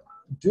 but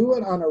do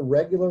it on a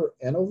regular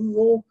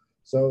interval.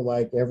 So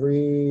like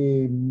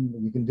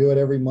you can do it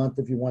every month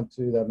if you want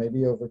to. That may be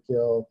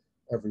overkill.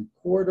 Every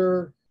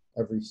quarter,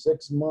 every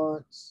 6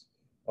 months,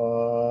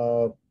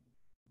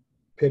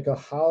 pick a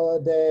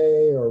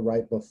holiday or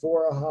right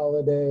before a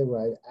holiday,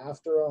 right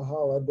after a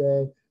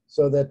holiday,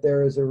 so that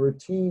there is a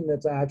routine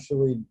that's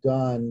actually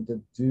done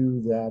to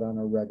do that on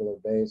a regular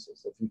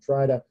basis. If you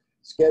try to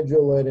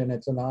schedule it and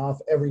it's an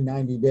off every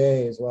 90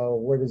 days, well,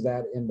 where does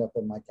that end up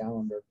in my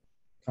calendar?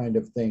 Kind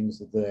of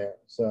things there.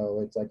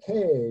 So it's like,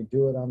 hey,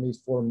 do it on these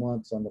 4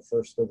 months on the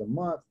first of the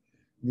month.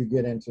 You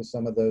get into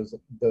some of those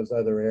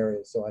other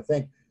areas. So I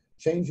think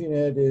changing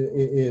it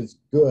is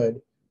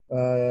good.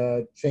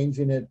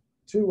 Changing it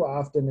too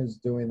often is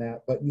doing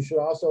that, but you should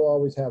also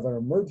always have an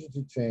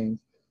emergency change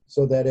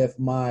so that if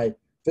my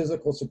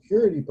physical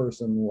security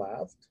person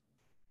left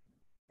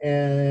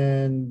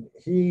and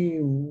he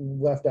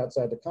left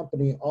outside the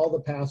company, all the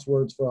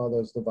passwords for all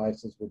those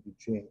devices would be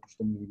changed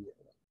immediately.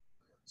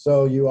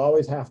 So you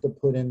always have to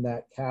put in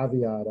that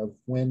caveat of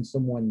when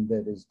someone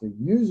that is the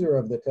user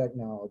of the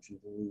technology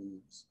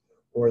leaves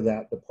or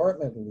that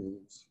department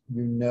leaves,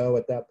 you know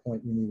at that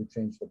point you need to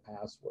change the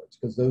passwords,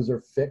 because those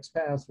are fixed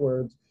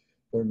passwords.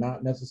 They're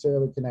not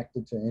necessarily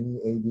connected to any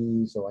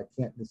AD, so I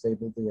can't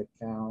disable the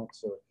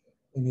accounts or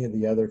any of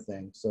the other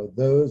things. So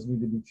those need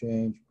to be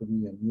changed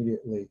pretty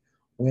immediately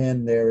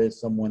when there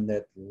is someone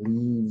that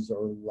leaves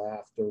or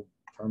left or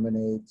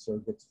terminates or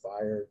gets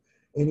fired,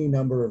 any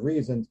number of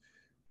reasons.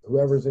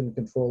 Whoever's in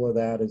control of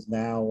that is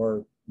now,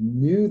 or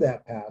knew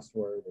that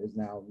password, is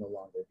now no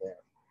longer there.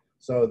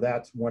 So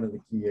that's one of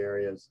the key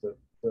areas to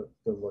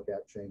look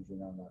at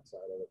changing on that side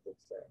of it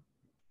that's there.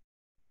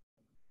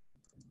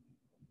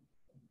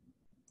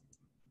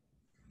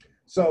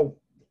 So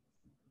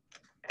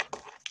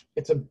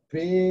it's a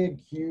big,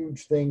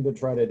 huge thing to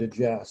try to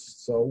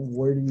digest. So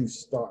where do you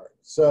start?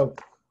 So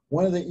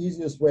one of the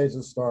easiest ways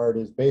to start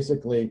is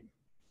basically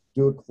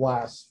do a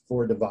class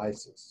for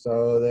devices.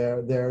 So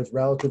there's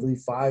relatively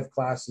 5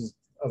 classes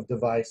of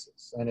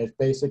devices. And it's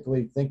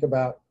basically, think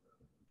about,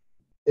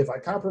 if I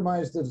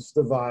compromise this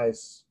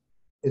device,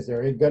 is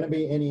there going to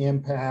be any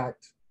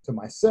impact to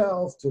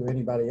myself, to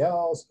anybody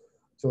else,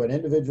 to an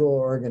individual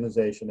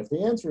organization? If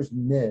the answer is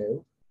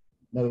no,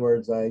 in other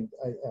words, I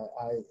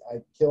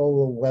kill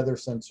the weather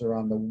sensor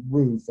on the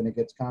roof and it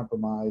gets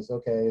compromised,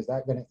 okay, is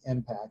that going to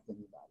impact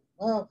anybody?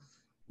 Well,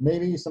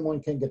 maybe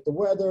someone can't get the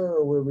weather,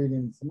 or we're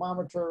reading the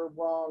thermometer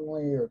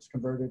wrongly, or it's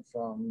converted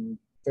from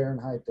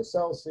Fahrenheit to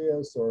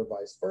Celsius, or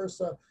vice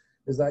versa.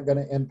 Is that going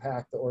to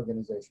impact the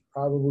organization?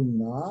 Probably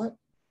not.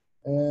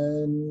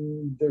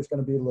 And there's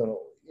going to be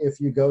little. If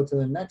you go to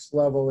the next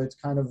level, it's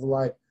kind of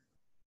like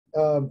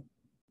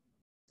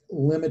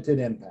limited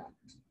impact.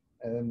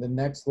 And the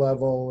next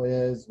level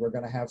is we're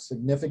going to have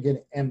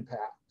significant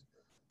impact.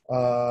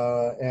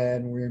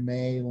 And we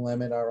may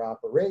limit our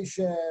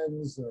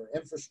operations or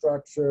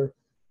infrastructure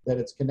that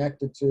it's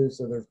connected to.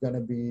 So there's going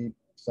to be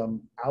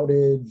some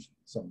outage,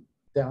 some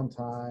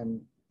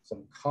downtime,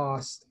 some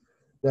cost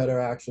that are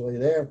actually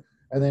there.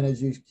 And then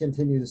as you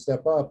continue to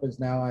step up, is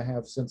now I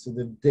have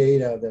sensitive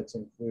data that's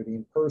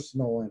including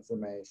personal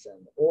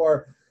information,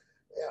 or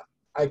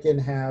I can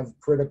have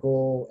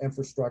critical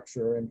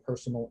infrastructure and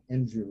personal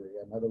injury.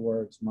 In other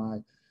words,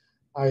 my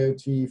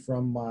IoT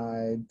from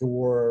my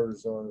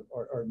doors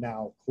are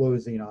now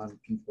closing on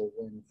people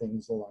and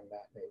things along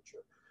that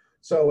nature.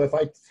 So if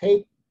I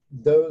take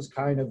those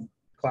kind of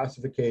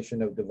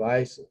classification of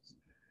devices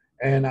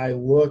and I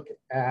look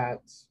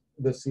at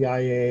the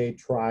CIA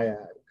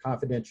triad,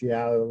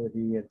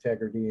 confidentiality,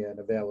 integrity, and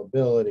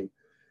availability,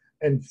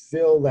 and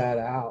fill that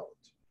out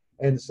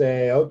and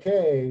say,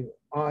 okay,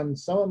 on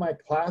some of my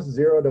class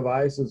 0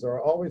 devices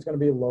are always going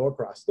to be low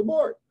across the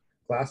board.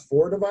 Class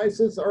 4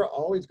 devices are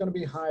always going to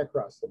be high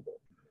across the board.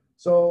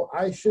 So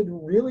I should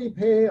really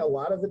pay a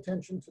lot of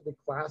attention to the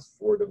class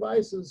 4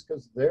 devices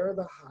because they're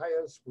the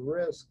highest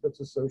risk that's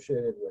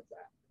associated with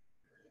that,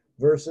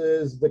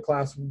 versus the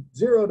class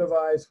 0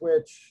 device,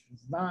 which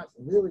is not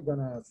really going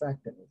to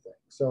affect anything.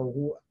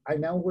 So I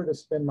know where to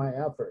spend my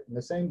effort. And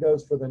the same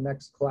goes for the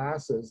next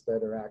classes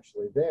that are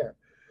actually there.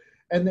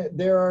 And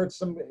there are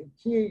some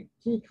key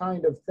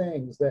kind of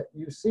things that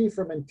you see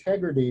from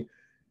integrity.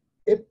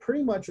 It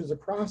pretty much is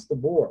across the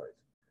board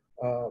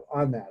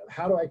on that.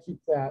 How do I keep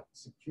that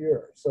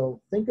secure?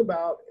 So think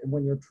about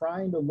when you're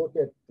trying to look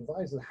at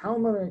devices, how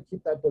am I going to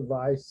keep that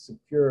device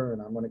secure?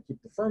 And I'm going to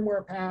keep the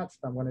firmware patched.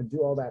 I'm going to do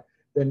all that.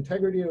 The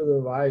integrity of the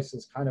device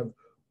is kind of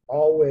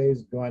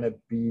always going to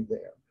be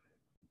there.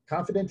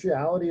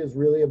 Confidentiality is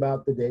really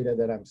about the data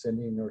that I'm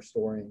sending or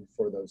storing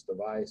for those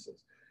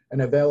devices.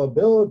 And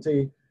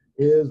availability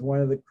is one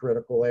of the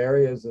critical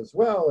areas as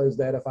well, is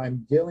that if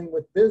I'm dealing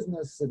with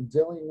business and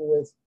dealing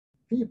with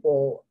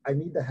people, I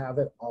need to have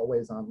it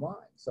always online.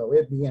 So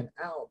it being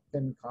out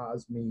can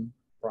cause me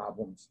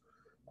problems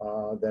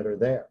that are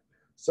there.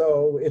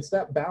 So it's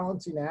that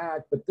balancing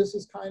act, but this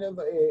is kind of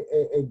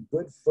a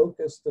good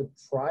focus to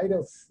try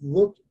to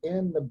look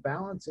in the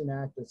balancing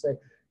act and say,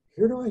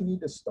 here do I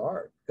need to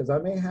start? Because I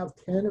may have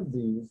 10 of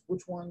these,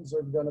 which ones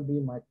are going to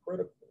be my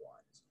critical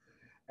ones?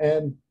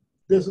 And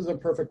this is a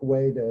perfect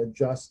way to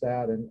adjust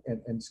that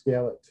and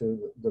scale it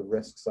to the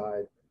risk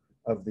side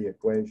of the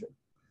equation.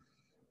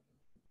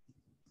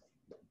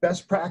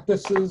 Best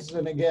practices,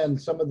 and again,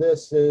 some of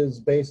this is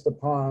based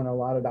upon a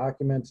lot of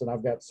documents, and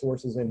I've got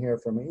sources in here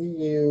from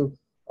EU.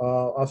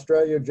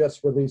 Australia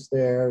just released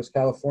theirs.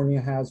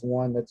 California has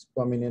one that's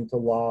coming into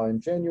law in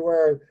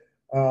January.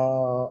 A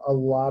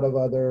lot of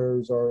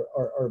others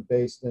are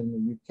based in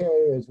the UK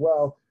as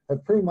well,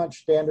 have pretty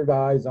much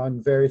standardized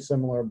on very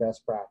similar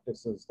best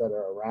practices that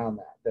are around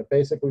that. That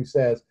basically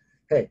says,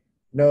 hey,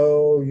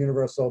 no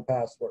universal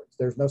passwords.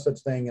 There's no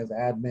such thing as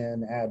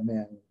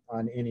admin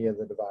on any of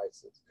the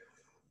devices.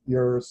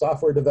 Your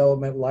software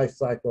development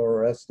lifecycle,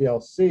 or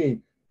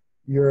SDLC,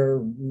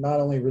 you're not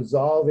only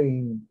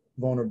resolving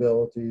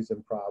vulnerabilities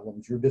and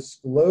problems, you're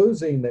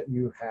disclosing that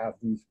you have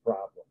these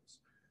problems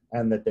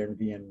and that they're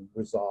being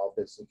resolved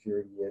as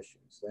security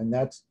issues. And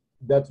that's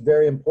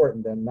very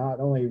important. And not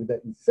only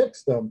that you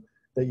fix them,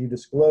 that you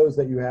disclose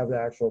that you have the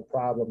actual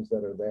problems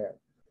that are there.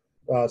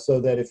 So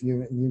that if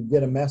you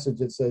get a message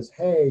that says,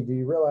 hey, do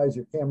you realize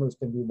your cameras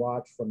can be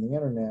watched from the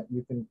internet?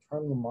 You can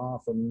turn them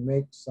off and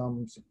make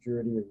some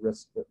security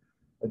risk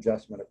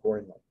adjustment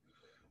accordingly.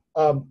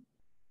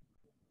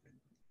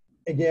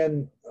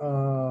 Again,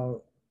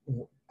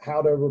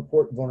 how to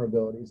report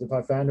vulnerabilities. If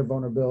I find a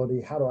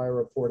vulnerability, how do I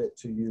report it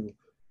to you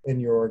in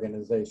your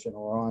organization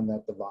or on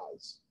that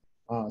device?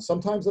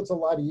 Sometimes it's a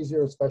lot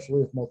easier, especially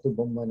with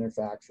multiple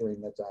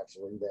manufacturing that's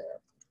actually there.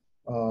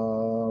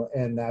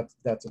 And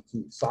that's a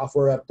key.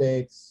 Software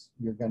updates,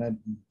 you're gonna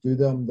do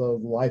them, the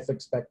life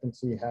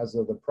expectancy has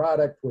of the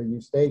product, where you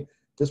state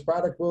this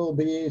product will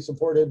be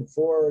supported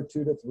for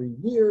 2 to 3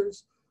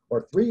 years,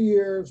 or 3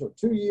 years, or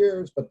 2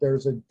 years, but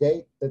there's a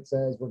date that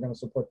says we're gonna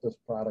support this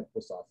product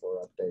with software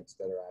updates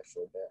that are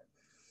actually there.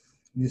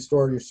 You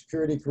store your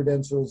security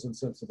credentials and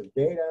sensitive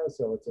data,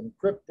 so it's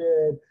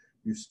encrypted.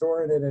 You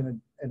store it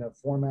in a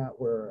format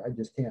where I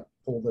just can't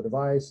pull the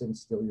device and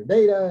steal your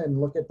data and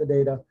look at the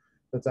data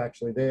that's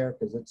actually there,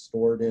 because it's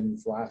stored in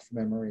flash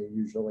memory,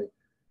 usually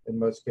in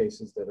most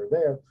cases that are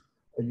there.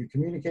 You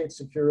communicate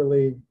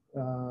securely,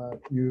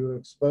 you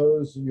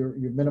expose,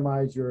 you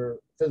minimize your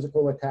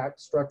physical attack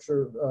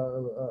structure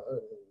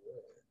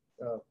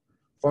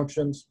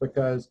functions,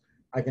 because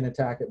I can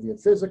attack it via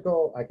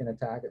physical, I can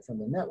attack it from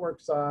the network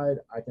side,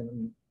 I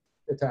can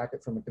attack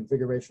it from a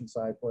configuration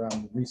side where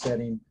I'm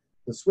resetting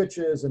the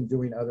switches and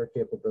doing other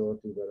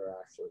capability that are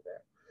actually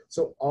there.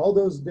 So all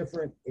those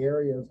different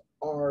areas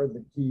are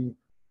the key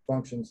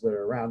functions that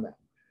are around that.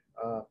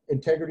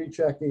 Integrity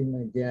checking,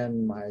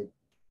 again, my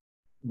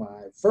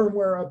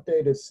firmware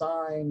update is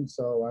signed,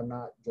 so I'm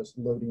not just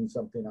loading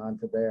something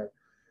onto there.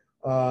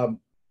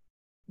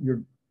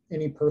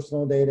 Any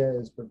personal data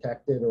is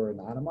protected or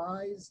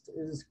anonymized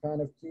is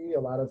kind of key. A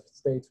lot of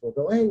states will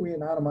go, hey, we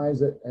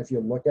anonymize it. If you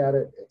look at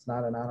it, it's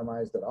not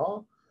anonymized at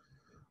all.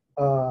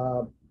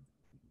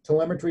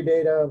 Telemetry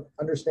data,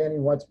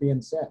 understanding what's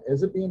being sent.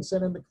 Is it being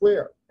sent in the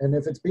clear? And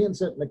if it's being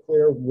sent in the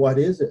clear, what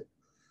is it?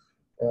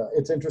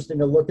 It's interesting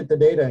to look at the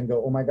data and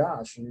go, oh my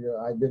gosh,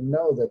 I didn't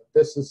know that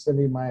this is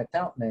sending my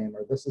account name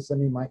or this is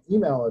sending my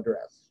email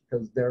address,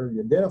 because they're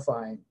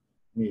identifying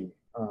me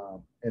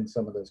in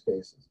some of those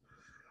cases.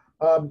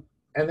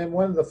 And then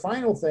one of the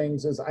final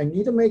things is I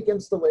need to make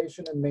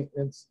installation and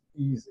maintenance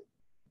easy.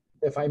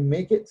 If I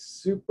make it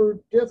super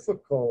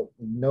difficult,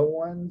 no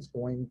one's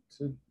going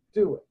to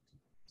do it.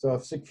 So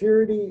if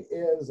security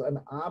is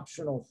an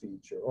optional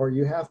feature, or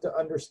you have to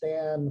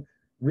understand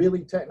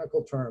really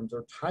technical terms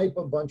or type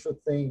a bunch of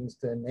things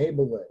to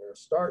enable it or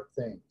start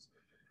things,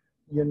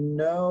 you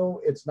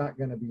know it's not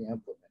going to be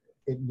implemented.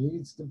 It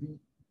needs to be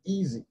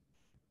easy.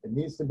 It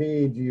needs to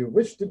be, do you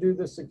wish to do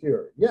this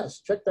secure?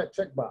 Yes, check that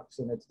checkbox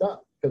and it's done,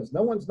 because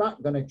no one's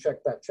not going to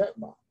check that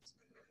checkbox.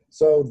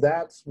 So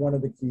that's one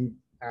of the key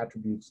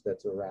attributes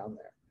that's around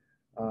there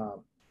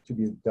to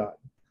be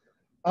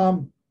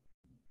done.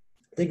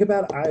 Think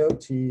about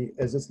IoT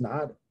as it's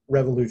not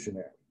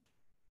revolutionary,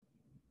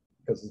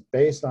 because it's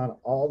based on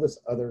all this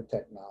other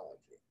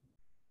technology.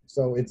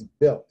 So it's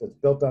built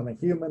on the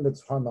human,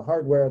 that's on the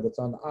hardware, that's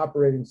on the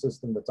operating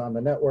system, that's on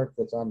the network,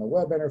 that's on the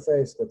web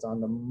interface, that's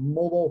on the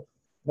mobile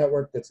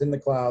network, that's in the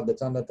cloud,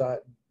 that's on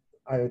the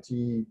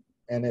IoT,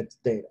 and it's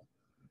data.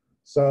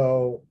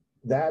 So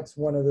that's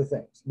one of the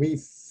things. We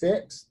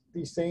fixed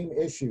the same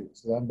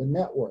issues on the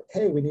network.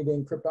 Hey, we need to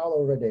encrypt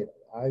all of our data.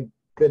 I've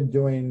been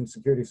doing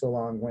security so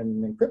long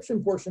when the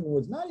encryption portion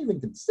was not even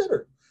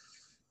considered.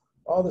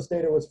 All this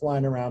data was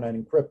flying around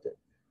unencrypted.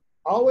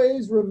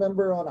 Always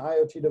remember, on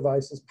IoT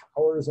devices,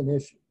 power is an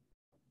issue.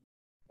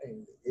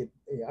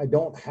 I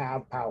don't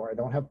have power. I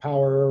don't have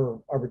power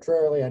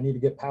arbitrarily. I need to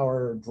get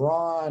power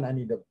drawn. I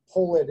need to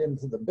pull it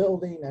into the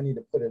building. I need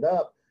to put it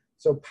up.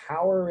 So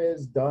power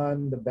is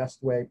done the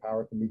best way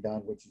power can be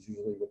done, which is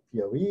usually with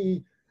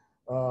PoE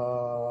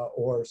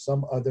or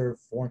some other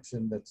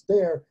function that's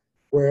there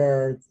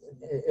where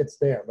it's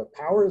there. But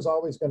power is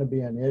always going to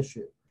be an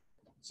issue.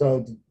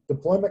 So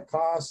deployment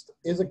cost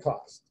is a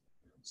cost.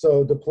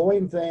 So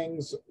deploying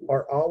things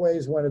are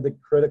always one of the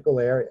critical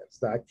areas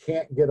that I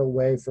can't get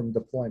away from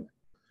deployment.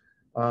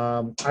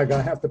 I'm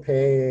gonna have to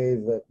pay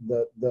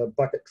the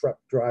bucket truck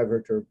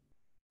driver to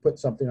put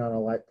something on a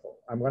light pole.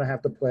 I'm gonna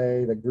have to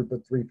pay the group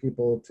of 3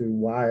 people to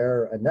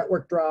wire a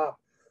network drop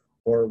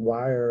or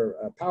wire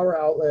a power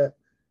outlet.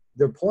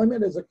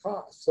 Deployment is a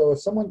cost. So if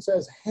someone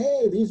says,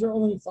 hey, these are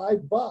only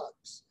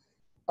 $5,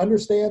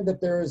 understand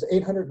that there is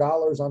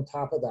 $800 on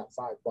top of that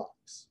 $5.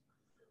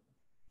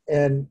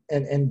 And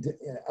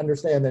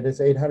understand that it's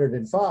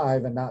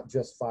 805 and not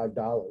just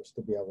 $5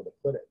 to be able to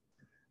put it.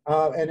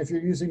 And if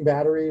you're using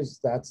batteries,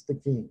 that's the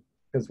key,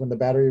 because when the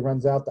battery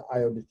runs out, the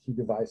IoT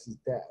device is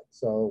dead.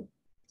 So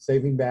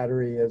saving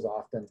battery is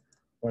often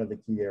one of the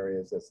key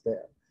areas that's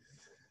there.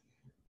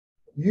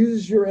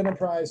 Use your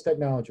enterprise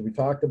technology. We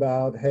talked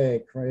about,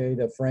 hey, create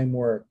a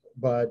framework,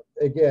 but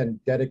again,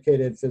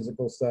 dedicated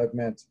physical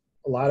segments.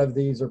 A lot of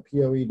these are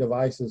PoE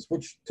devices,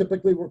 which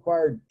typically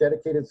require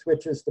dedicated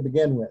switches to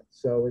begin with.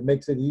 So it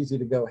makes it easy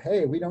to go,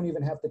 hey, we don't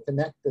even have to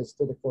connect this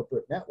to the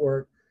corporate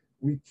network.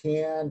 We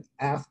can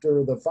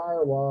after the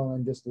firewall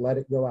and just let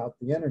it go out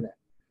the internet.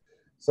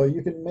 So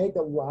you can make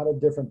a lot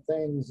of different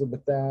things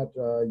with that,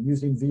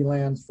 using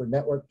VLANs for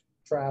network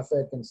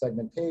traffic and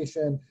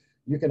segmentation.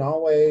 You can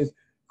always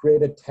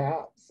create a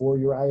tap for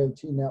your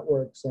IoT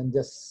networks and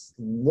just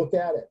look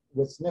at it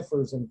with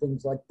sniffers and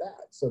things like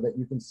that, so that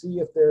you can see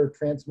if they're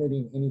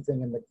transmitting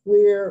anything in the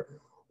clear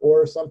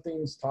or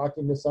something's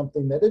talking to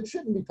something that it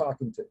shouldn't be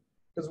talking to.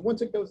 Because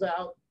once it goes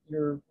out,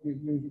 you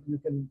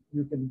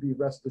can be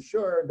rest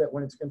assured that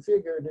when it's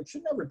configured, it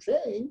should never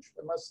change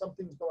unless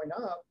something's going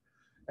up.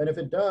 And if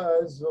it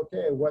does,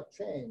 okay, what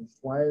changed?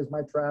 Why is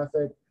my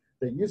traffic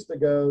that used to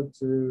go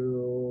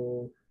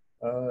to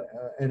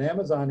an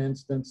Amazon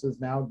instance is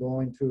now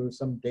going to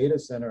some data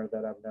center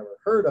that I've never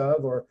heard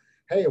of? Or,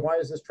 hey, why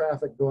is this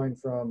traffic going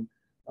from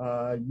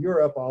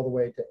Europe all the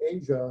way to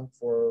Asia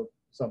for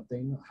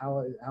something?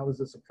 How is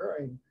this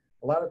occurring?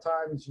 A lot of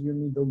times you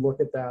need to look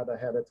at that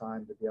ahead of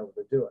time to be able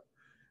to do it.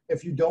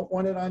 If you don't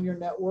want it on your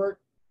network,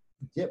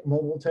 get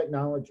mobile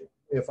technology.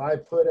 If I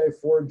put a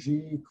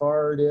 4G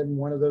card in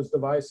one of those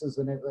devices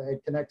and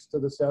it connects to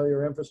the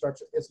cellular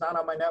infrastructure, it's not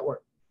on my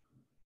network.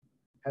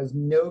 Has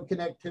no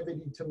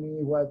connectivity to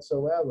me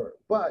whatsoever.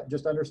 But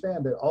just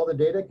understand that all the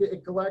data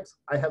it collects,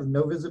 I have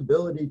no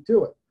visibility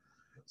to it.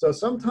 So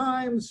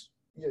sometimes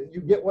you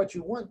get what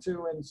you want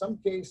to. In some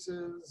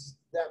cases,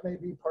 that may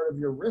be part of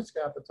your risk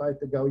appetite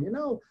to go, you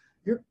know,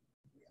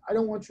 I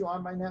don't want you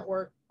on my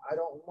network. I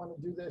don't want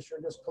to do this.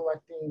 You're just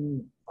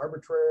collecting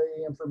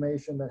arbitrary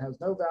information that has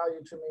no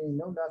value to me,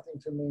 no nothing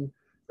to me,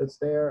 that's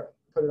there.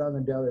 Put it on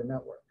the other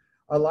network.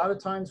 A lot of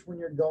times when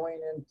you're going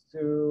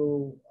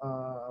into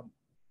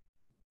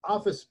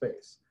office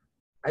space,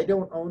 I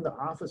don't own the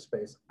office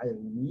space. I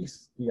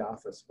lease the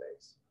office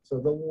space. So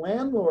the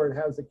landlord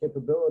has the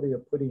capability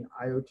of putting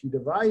IoT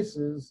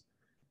devices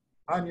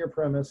on your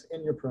premise,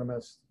 in your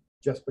premise,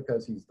 just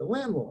because he's the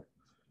landlord.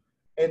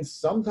 And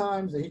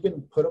sometimes he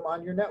can put them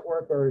on your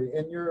network, or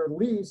in your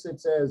lease,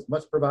 it says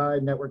must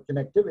provide network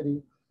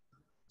connectivity.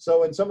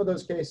 So in some of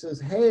those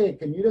cases, hey,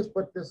 can you just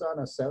put this on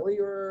a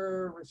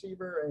cellular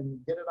receiver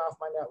and get it off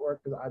my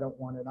network because I don't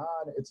want it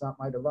on. It's not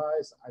my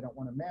device. I don't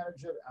want to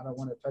manage it. I don't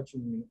want it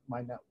touching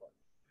my network.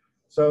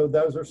 So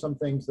those are some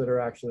things that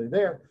are actually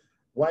there.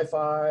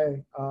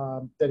 Wi-Fi,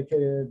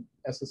 dedicated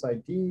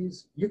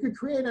SSIDs. You could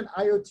create an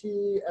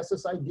IoT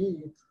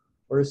SSID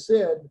or a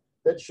SID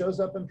that shows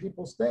up in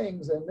people's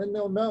things, and then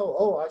they'll know,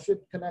 oh, I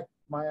should connect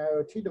my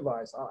IoT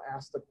device. I'll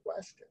ask the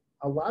question.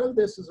 A lot of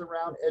this is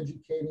around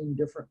educating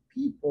different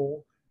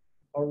people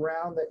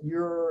around that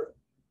you're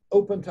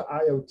open to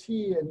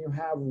IoT and you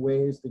have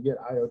ways to get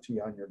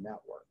IoT on your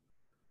network.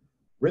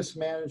 Risk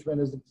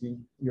management is the key.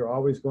 You're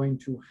always going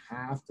to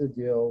have to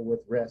deal with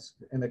risk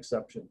and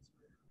exceptions.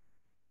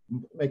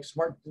 Make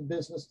smart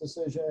business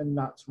decision,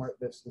 not smart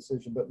business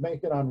decision, but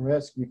make it on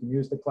risk. You can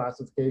use the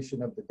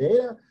classification of the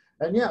data.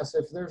 And yes,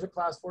 if there's a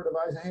class 4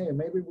 device, hey,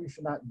 maybe we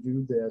should not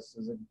do this,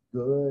 is a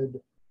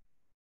good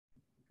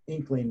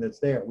inkling that's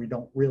there. We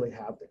don't really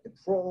have the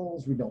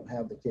controls. We don't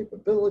have the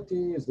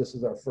capabilities. This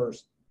is our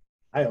first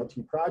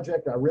IoT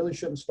project. I really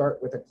shouldn't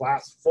start with a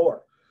class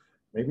 4,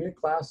 maybe a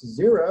class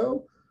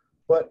 0,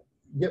 but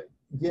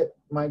get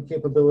my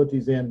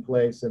capabilities in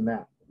place in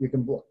that. You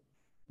can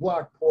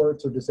block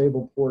ports or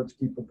disable ports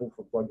capable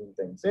for plugging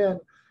things in.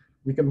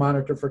 You can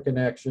monitor for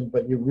connection,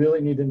 but you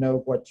really need to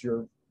know what's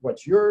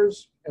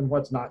yours and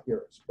what's not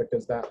yours,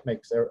 because that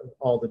makes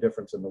all the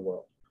difference in the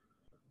world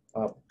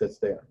that's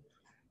there.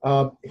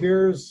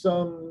 Here's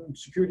some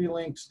security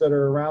links that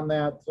are around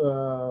that,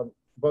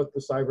 both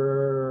the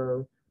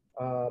cyber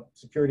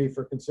security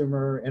for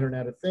consumer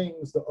Internet of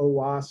Things, the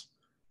OWASP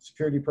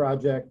security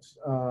project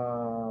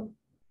for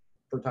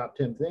top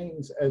 10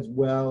 things, as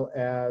well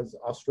as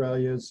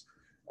Australia's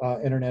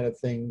Internet of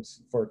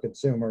Things for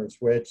consumers,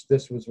 which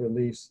this was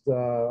released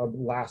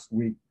last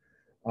week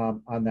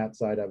on that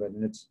side of it.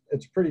 And it's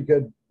a pretty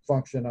good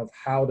function of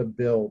how to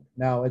build.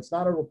 Now, it's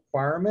not a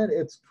requirement.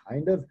 It's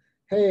kind of,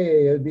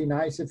 hey, it'd be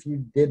nice if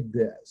you did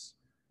this.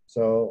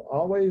 So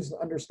always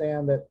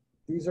understand that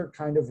these are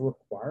kind of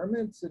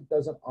requirements. It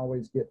doesn't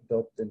always get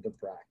built into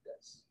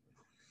practice.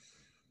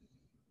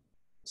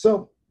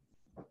 So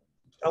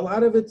a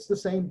lot of it's the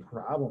same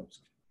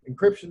problems.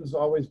 Encryption's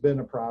always been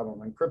a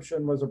problem.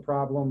 Encryption was a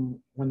problem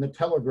when the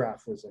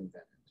telegraph was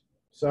invented.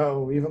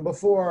 So even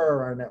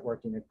before our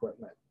networking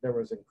equipment, there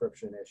was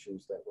encryption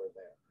issues that were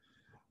there.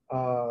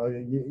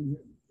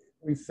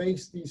 We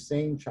faced these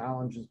same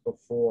challenges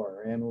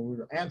before,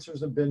 and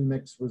answers have been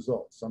mixed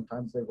results.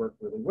 Sometimes they work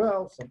really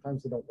well,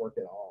 sometimes they don't work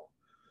at all.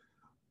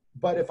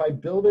 But if I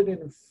build it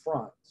in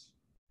front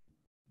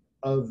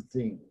of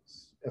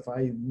things, if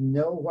I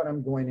know what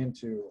I'm going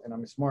into and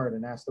I'm smart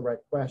and ask the right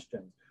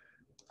questions,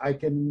 I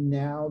can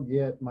now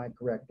get my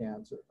correct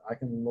answer. I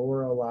can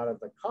lower a lot of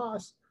the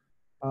cost.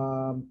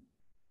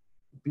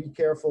 Be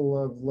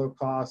careful of low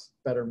cost,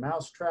 better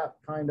mousetrap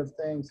kind of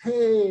things.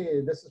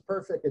 Hey, this is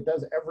perfect. It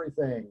does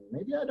everything.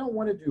 Maybe I don't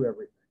want to do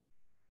everything,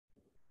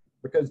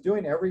 because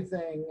doing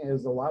everything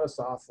is a lot of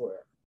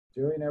software.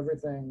 Doing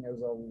everything is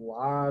a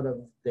lot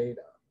of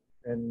data.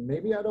 And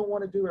maybe I don't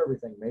want to do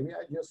everything. Maybe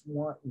I just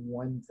want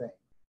one thing.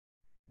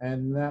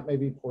 And that may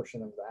be a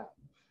portion of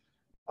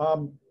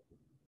that.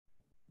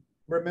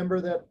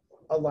 Remember that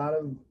a lot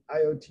of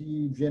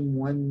IoT Gen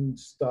 1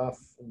 stuff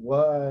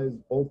was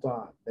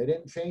bolt-on. They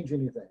didn't change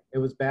anything. It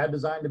was bad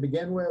design to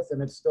begin with, and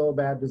it's still a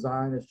bad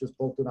design. It's just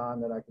bolted on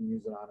that I can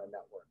use it on a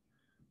network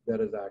that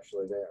is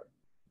actually there.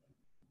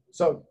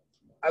 So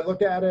I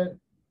look at it,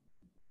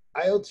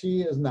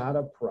 IoT is not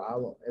a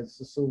problem.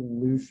 It's a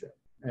solution.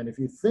 And if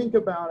you think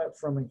about it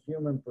from a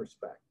human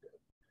perspective,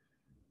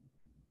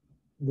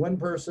 one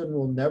person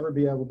will never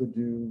be able to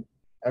do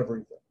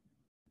everything.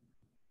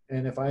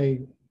 And if I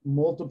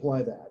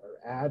multiply that or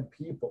add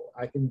people,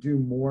 I can do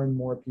more and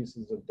more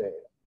pieces of data.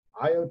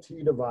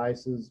 IoT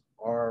devices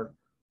are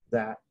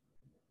that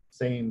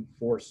same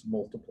force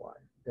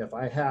multiplier. If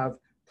I have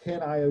 10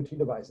 IoT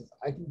devices,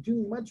 I can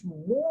do much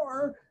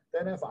more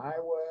than if I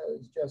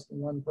was just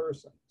one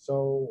person.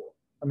 So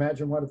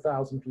imagine what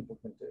 1,000 people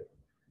can do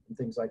and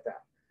things like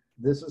that.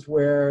 This is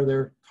where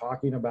they're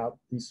talking about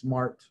the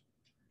smart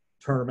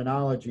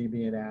terminology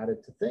being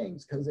added to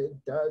things, because it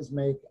does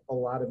make a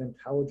lot of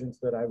intelligence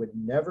that I would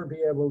never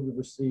be able to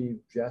receive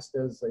just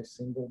as a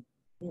single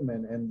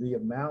human, and the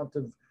amount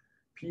of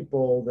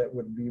people that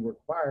would be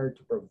required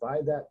to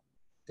provide that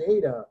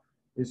data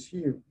is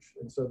huge.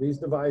 And so these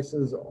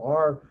devices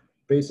are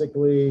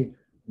basically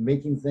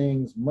making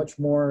things much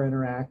more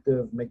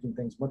interactive, making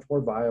things much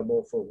more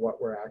viable for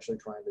what we're actually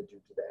trying to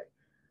do today.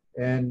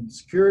 And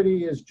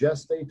security is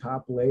just a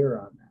top layer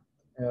on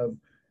that.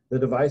 The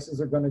devices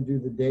are going to do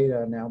the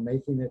data. Now,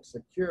 making it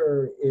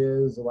secure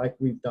is like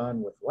we've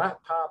done with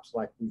laptops,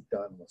 like we've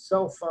done with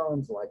cell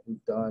phones, like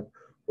we've done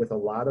with a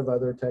lot of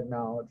other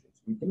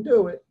technologies. We can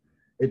do it.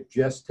 It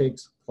just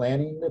takes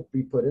planning to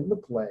be put into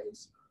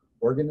place,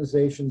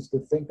 organizations to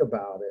think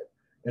about it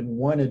and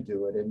want to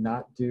do it, and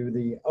not do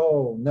the,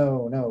 oh,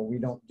 no, we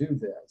don't do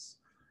this,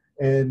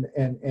 and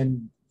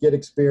get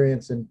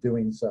experience in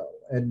doing so.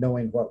 And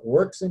knowing what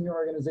works in your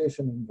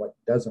organization and what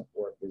doesn't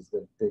work is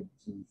the big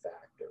key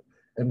factor.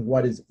 and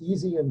what is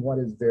easy and what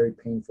is very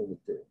painful to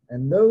do.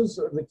 And those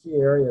are the key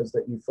areas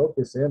that you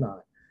focus in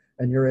on,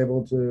 and you're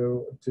able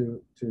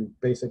to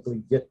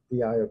basically get the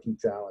IoT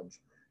challenge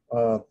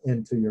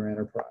into your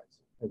enterprise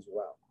as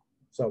well.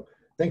 So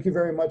thank you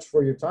very much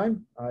for your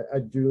time. I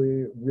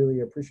do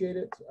really appreciate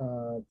it.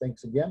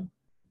 Thanks again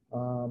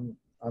on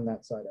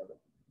that side of it.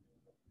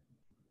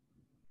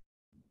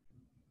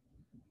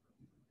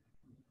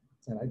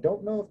 And I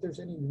don't know if there's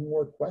any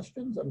more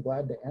questions. I'm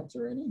glad to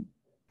answer any.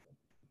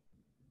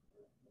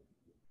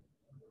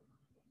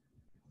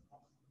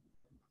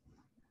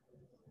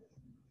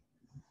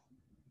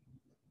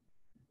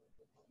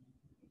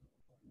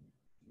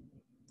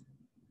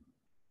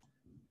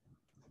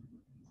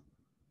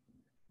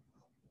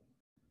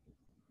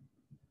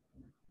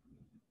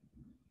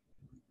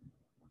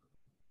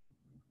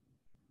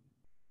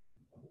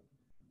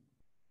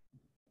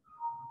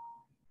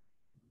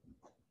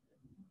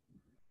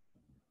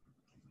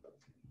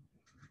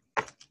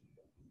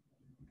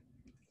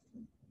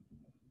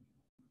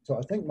 So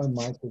I think my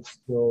mic is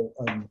still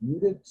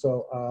unmuted.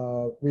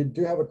 So we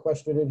do have a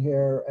question in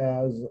here.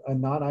 As a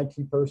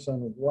non-IT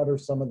person, what are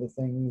some of the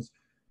things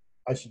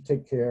I should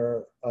take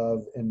care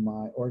of in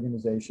my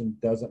organization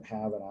doesn't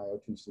have an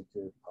IoT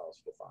security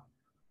policy defined?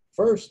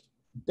 First,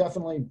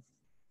 definitely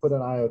put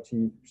an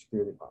IoT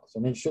security policy.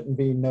 And it shouldn't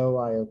be no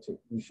IoT.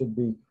 We should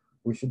do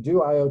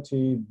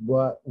IoT,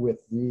 but with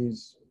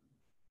these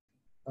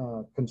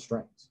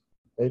constraints.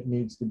 It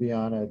needs to be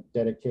on a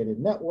dedicated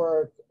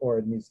network, or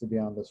it needs to be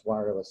on this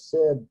wireless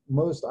SID.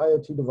 Most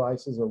IoT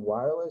devices are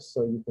wireless,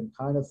 so you can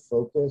kind of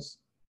focus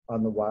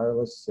on the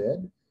wireless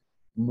SID.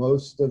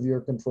 Most of your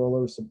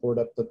controllers support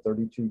up to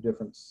 32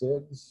 different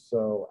SIDs,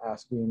 so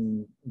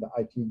asking the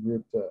IT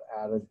group to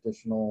add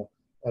additional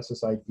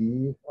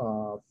SSID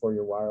for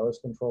your wireless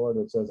controller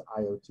that says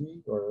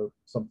IoT or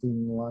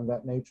something along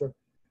that nature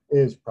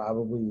is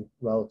probably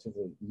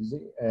relatively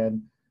easy.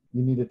 And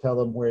you need to tell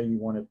them where you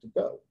want it to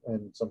go.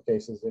 In some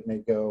cases, it may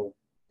go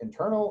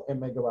internal, it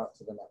may go out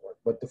to the network.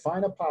 But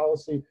define a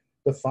policy,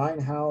 define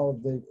how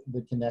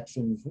the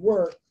connections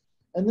work,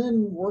 and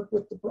then work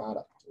with the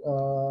product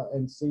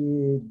and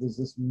see, is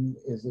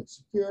it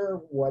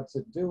secure? What's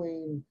it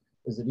doing?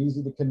 Is it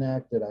easy to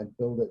connect? Did I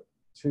build it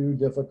too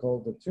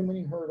difficult, or too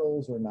many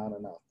hurdles, or not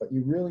enough? But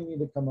you really need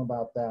to come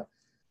about that.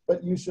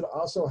 But you should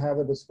also have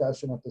a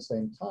discussion at the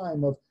same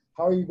time of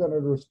how are you going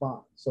to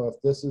respond? So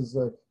if this is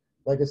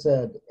like I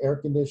said, air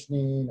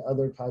conditioning,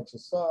 other types of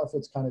stuff,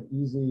 it's kind of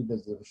easy.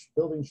 Does the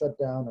building shut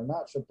down or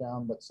not shut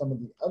down? But some of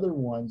the other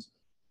ones,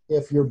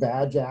 if your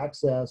badge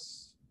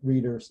access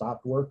reader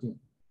stopped working,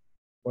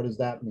 what does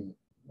that mean?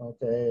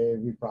 Okay,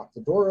 we prop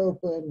the door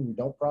open, we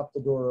don't prop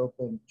the door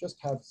open, just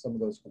have some of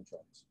those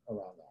controls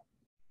around that.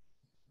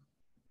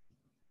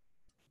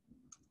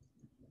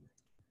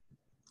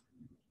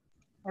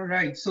 All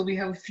right, so we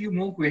have a few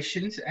more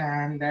questions,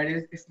 and that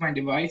is, if my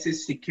device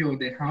is secure,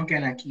 then how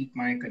can I keep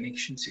my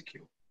connection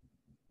secure?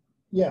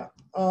 Yeah,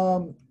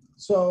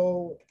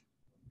 so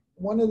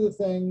one of the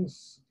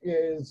things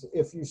is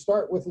if you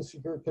start with a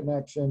secure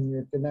connection,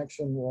 your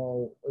connection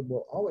will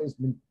always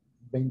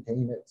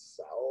maintain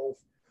itself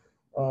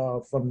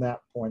from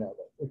that point of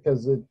it,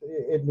 because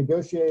it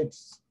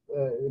negotiates,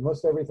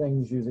 most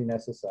everything is using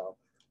SSL.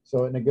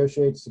 So it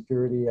negotiates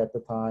security at the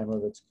time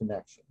of its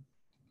connection.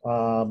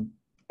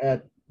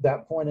 At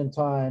that point in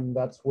time,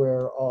 that's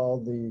where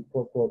all the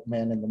quote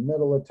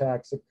man-in-the-middle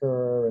attacks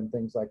occur and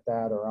things like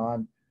that are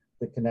on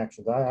the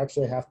connections. I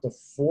actually have to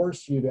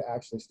force you to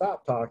actually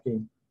stop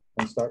talking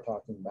and start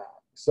talking back.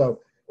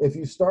 So if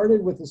you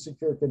started with a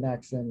secure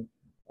connection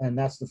and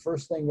that's the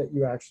first thing that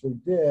you actually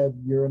did,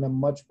 you're in a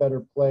much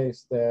better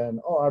place than,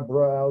 oh, I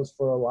browsed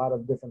for a lot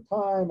of different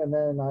time and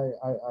then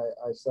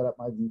I set up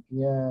my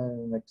VPN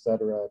and et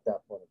cetera at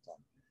that point in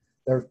time.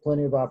 There's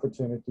plenty of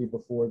opportunity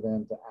before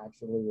then to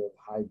actually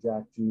have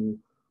hijacked you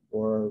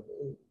or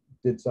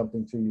did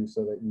something to you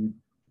so that you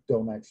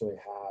don't actually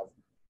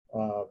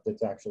have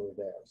that's actually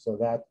there. So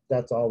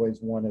that's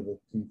always one of the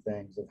key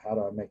things of how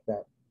do I make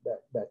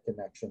that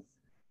connection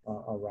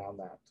around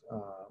that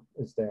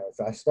is there.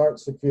 If I start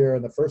secure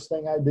and the first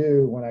thing I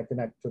do when I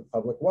connect to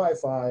public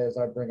Wi-Fi is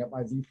I bring up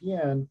my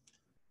VPN,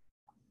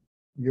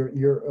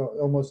 you're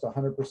almost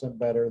 100%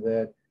 better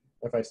that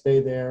if I stay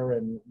there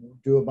and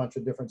do a bunch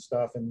of different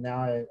stuff and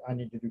now I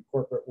need to do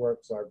corporate work,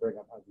 so I bring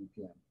up my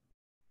VPN.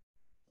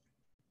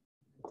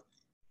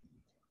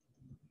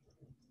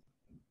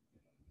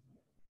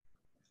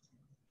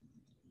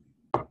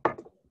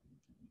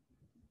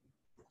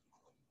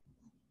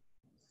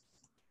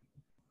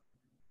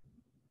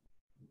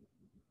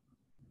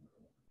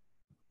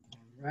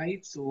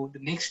 Right. So the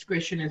next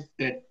question is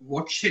that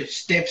what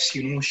steps,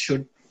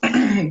 should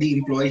the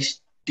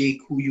employees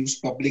take who use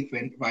public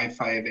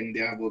Wi-Fi when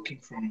they are working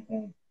from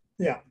home?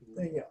 Yeah,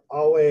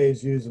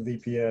 always use a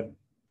VPN.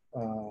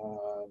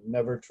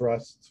 Never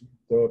trust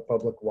the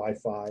public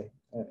Wi-Fi.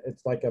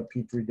 It's like a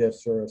petri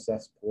dish or a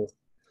cesspool.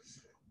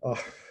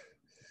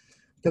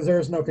 because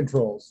there's no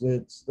controls.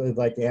 It's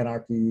like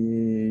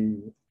anarchy,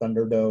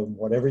 Thunderdome,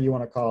 whatever you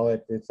want to call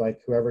it. It's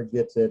like whoever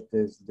gets it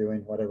is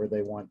doing whatever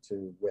they want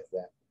to with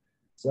that.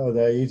 So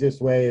the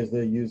easiest way is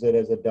to use it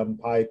as a dumb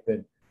pipe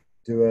and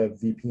do a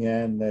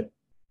VPN that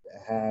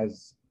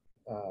has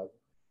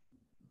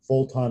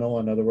full tunnel.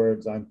 In other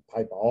words, I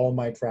pipe all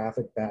my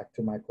traffic back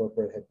to my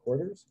corporate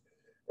headquarters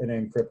in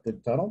an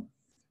encrypted tunnel.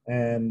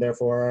 And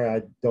therefore,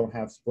 I don't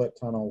have split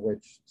tunnel,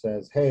 which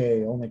says,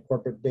 hey, only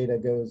corporate data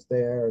goes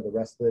there. The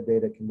rest of the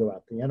data can go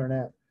out the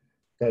internet,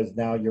 because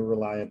now you're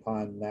relying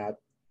upon that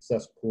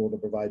cesspool to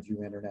provide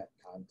you internet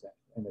content.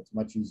 And it's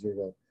much easier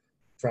to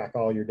track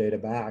all your data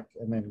back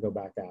and then go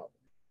back out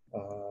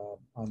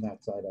on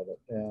that side of it.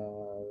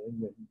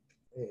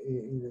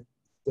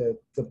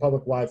 The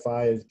public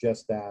Wi-Fi is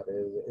just that,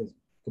 is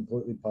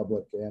completely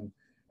public, and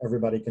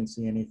everybody can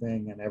see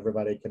anything and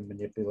everybody can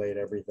manipulate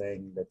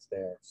everything that's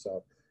there.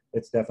 So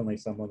it's definitely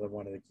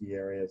one of the key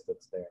areas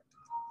that's there.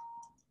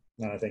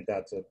 And I think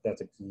that's a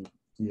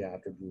key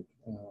attribute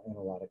in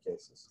a lot of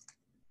cases.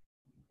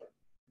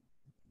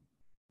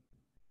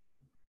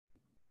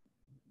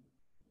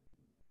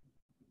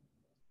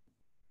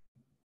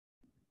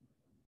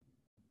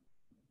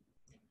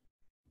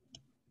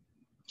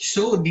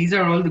 So these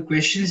are all the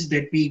questions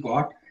that we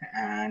got,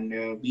 and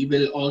we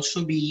will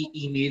also be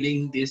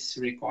emailing this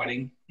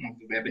recording of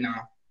the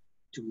webinar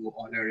to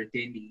all our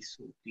attendees.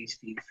 So please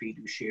feel free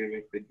to share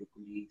it with your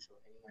colleagues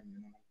or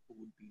anyone who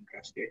would be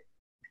interested.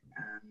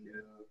 And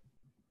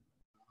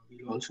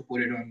we'll also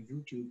put it on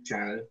YouTube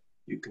channel.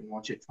 You can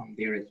watch it from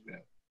there as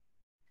well.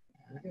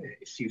 And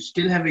if you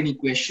still have any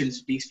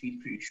questions, please feel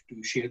free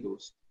to share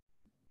those.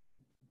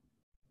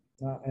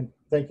 And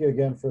thank you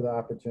again for the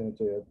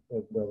opportunity.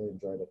 I really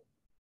enjoyed it.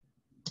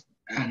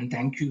 And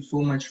thank you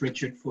so much,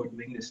 Richard, for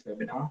doing this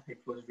webinar. It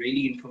was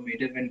really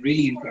informative and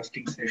really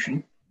interesting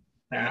session.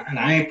 And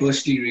I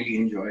personally really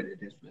enjoyed it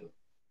as well.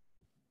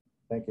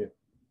 Thank you.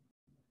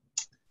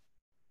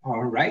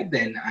 All right,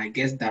 then I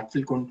guess that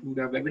will conclude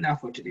our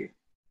webinar for today.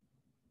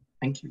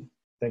 Thank you.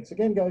 Thanks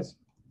again, guys.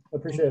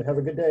 Appreciate it. Have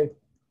a good day.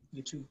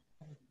 You too.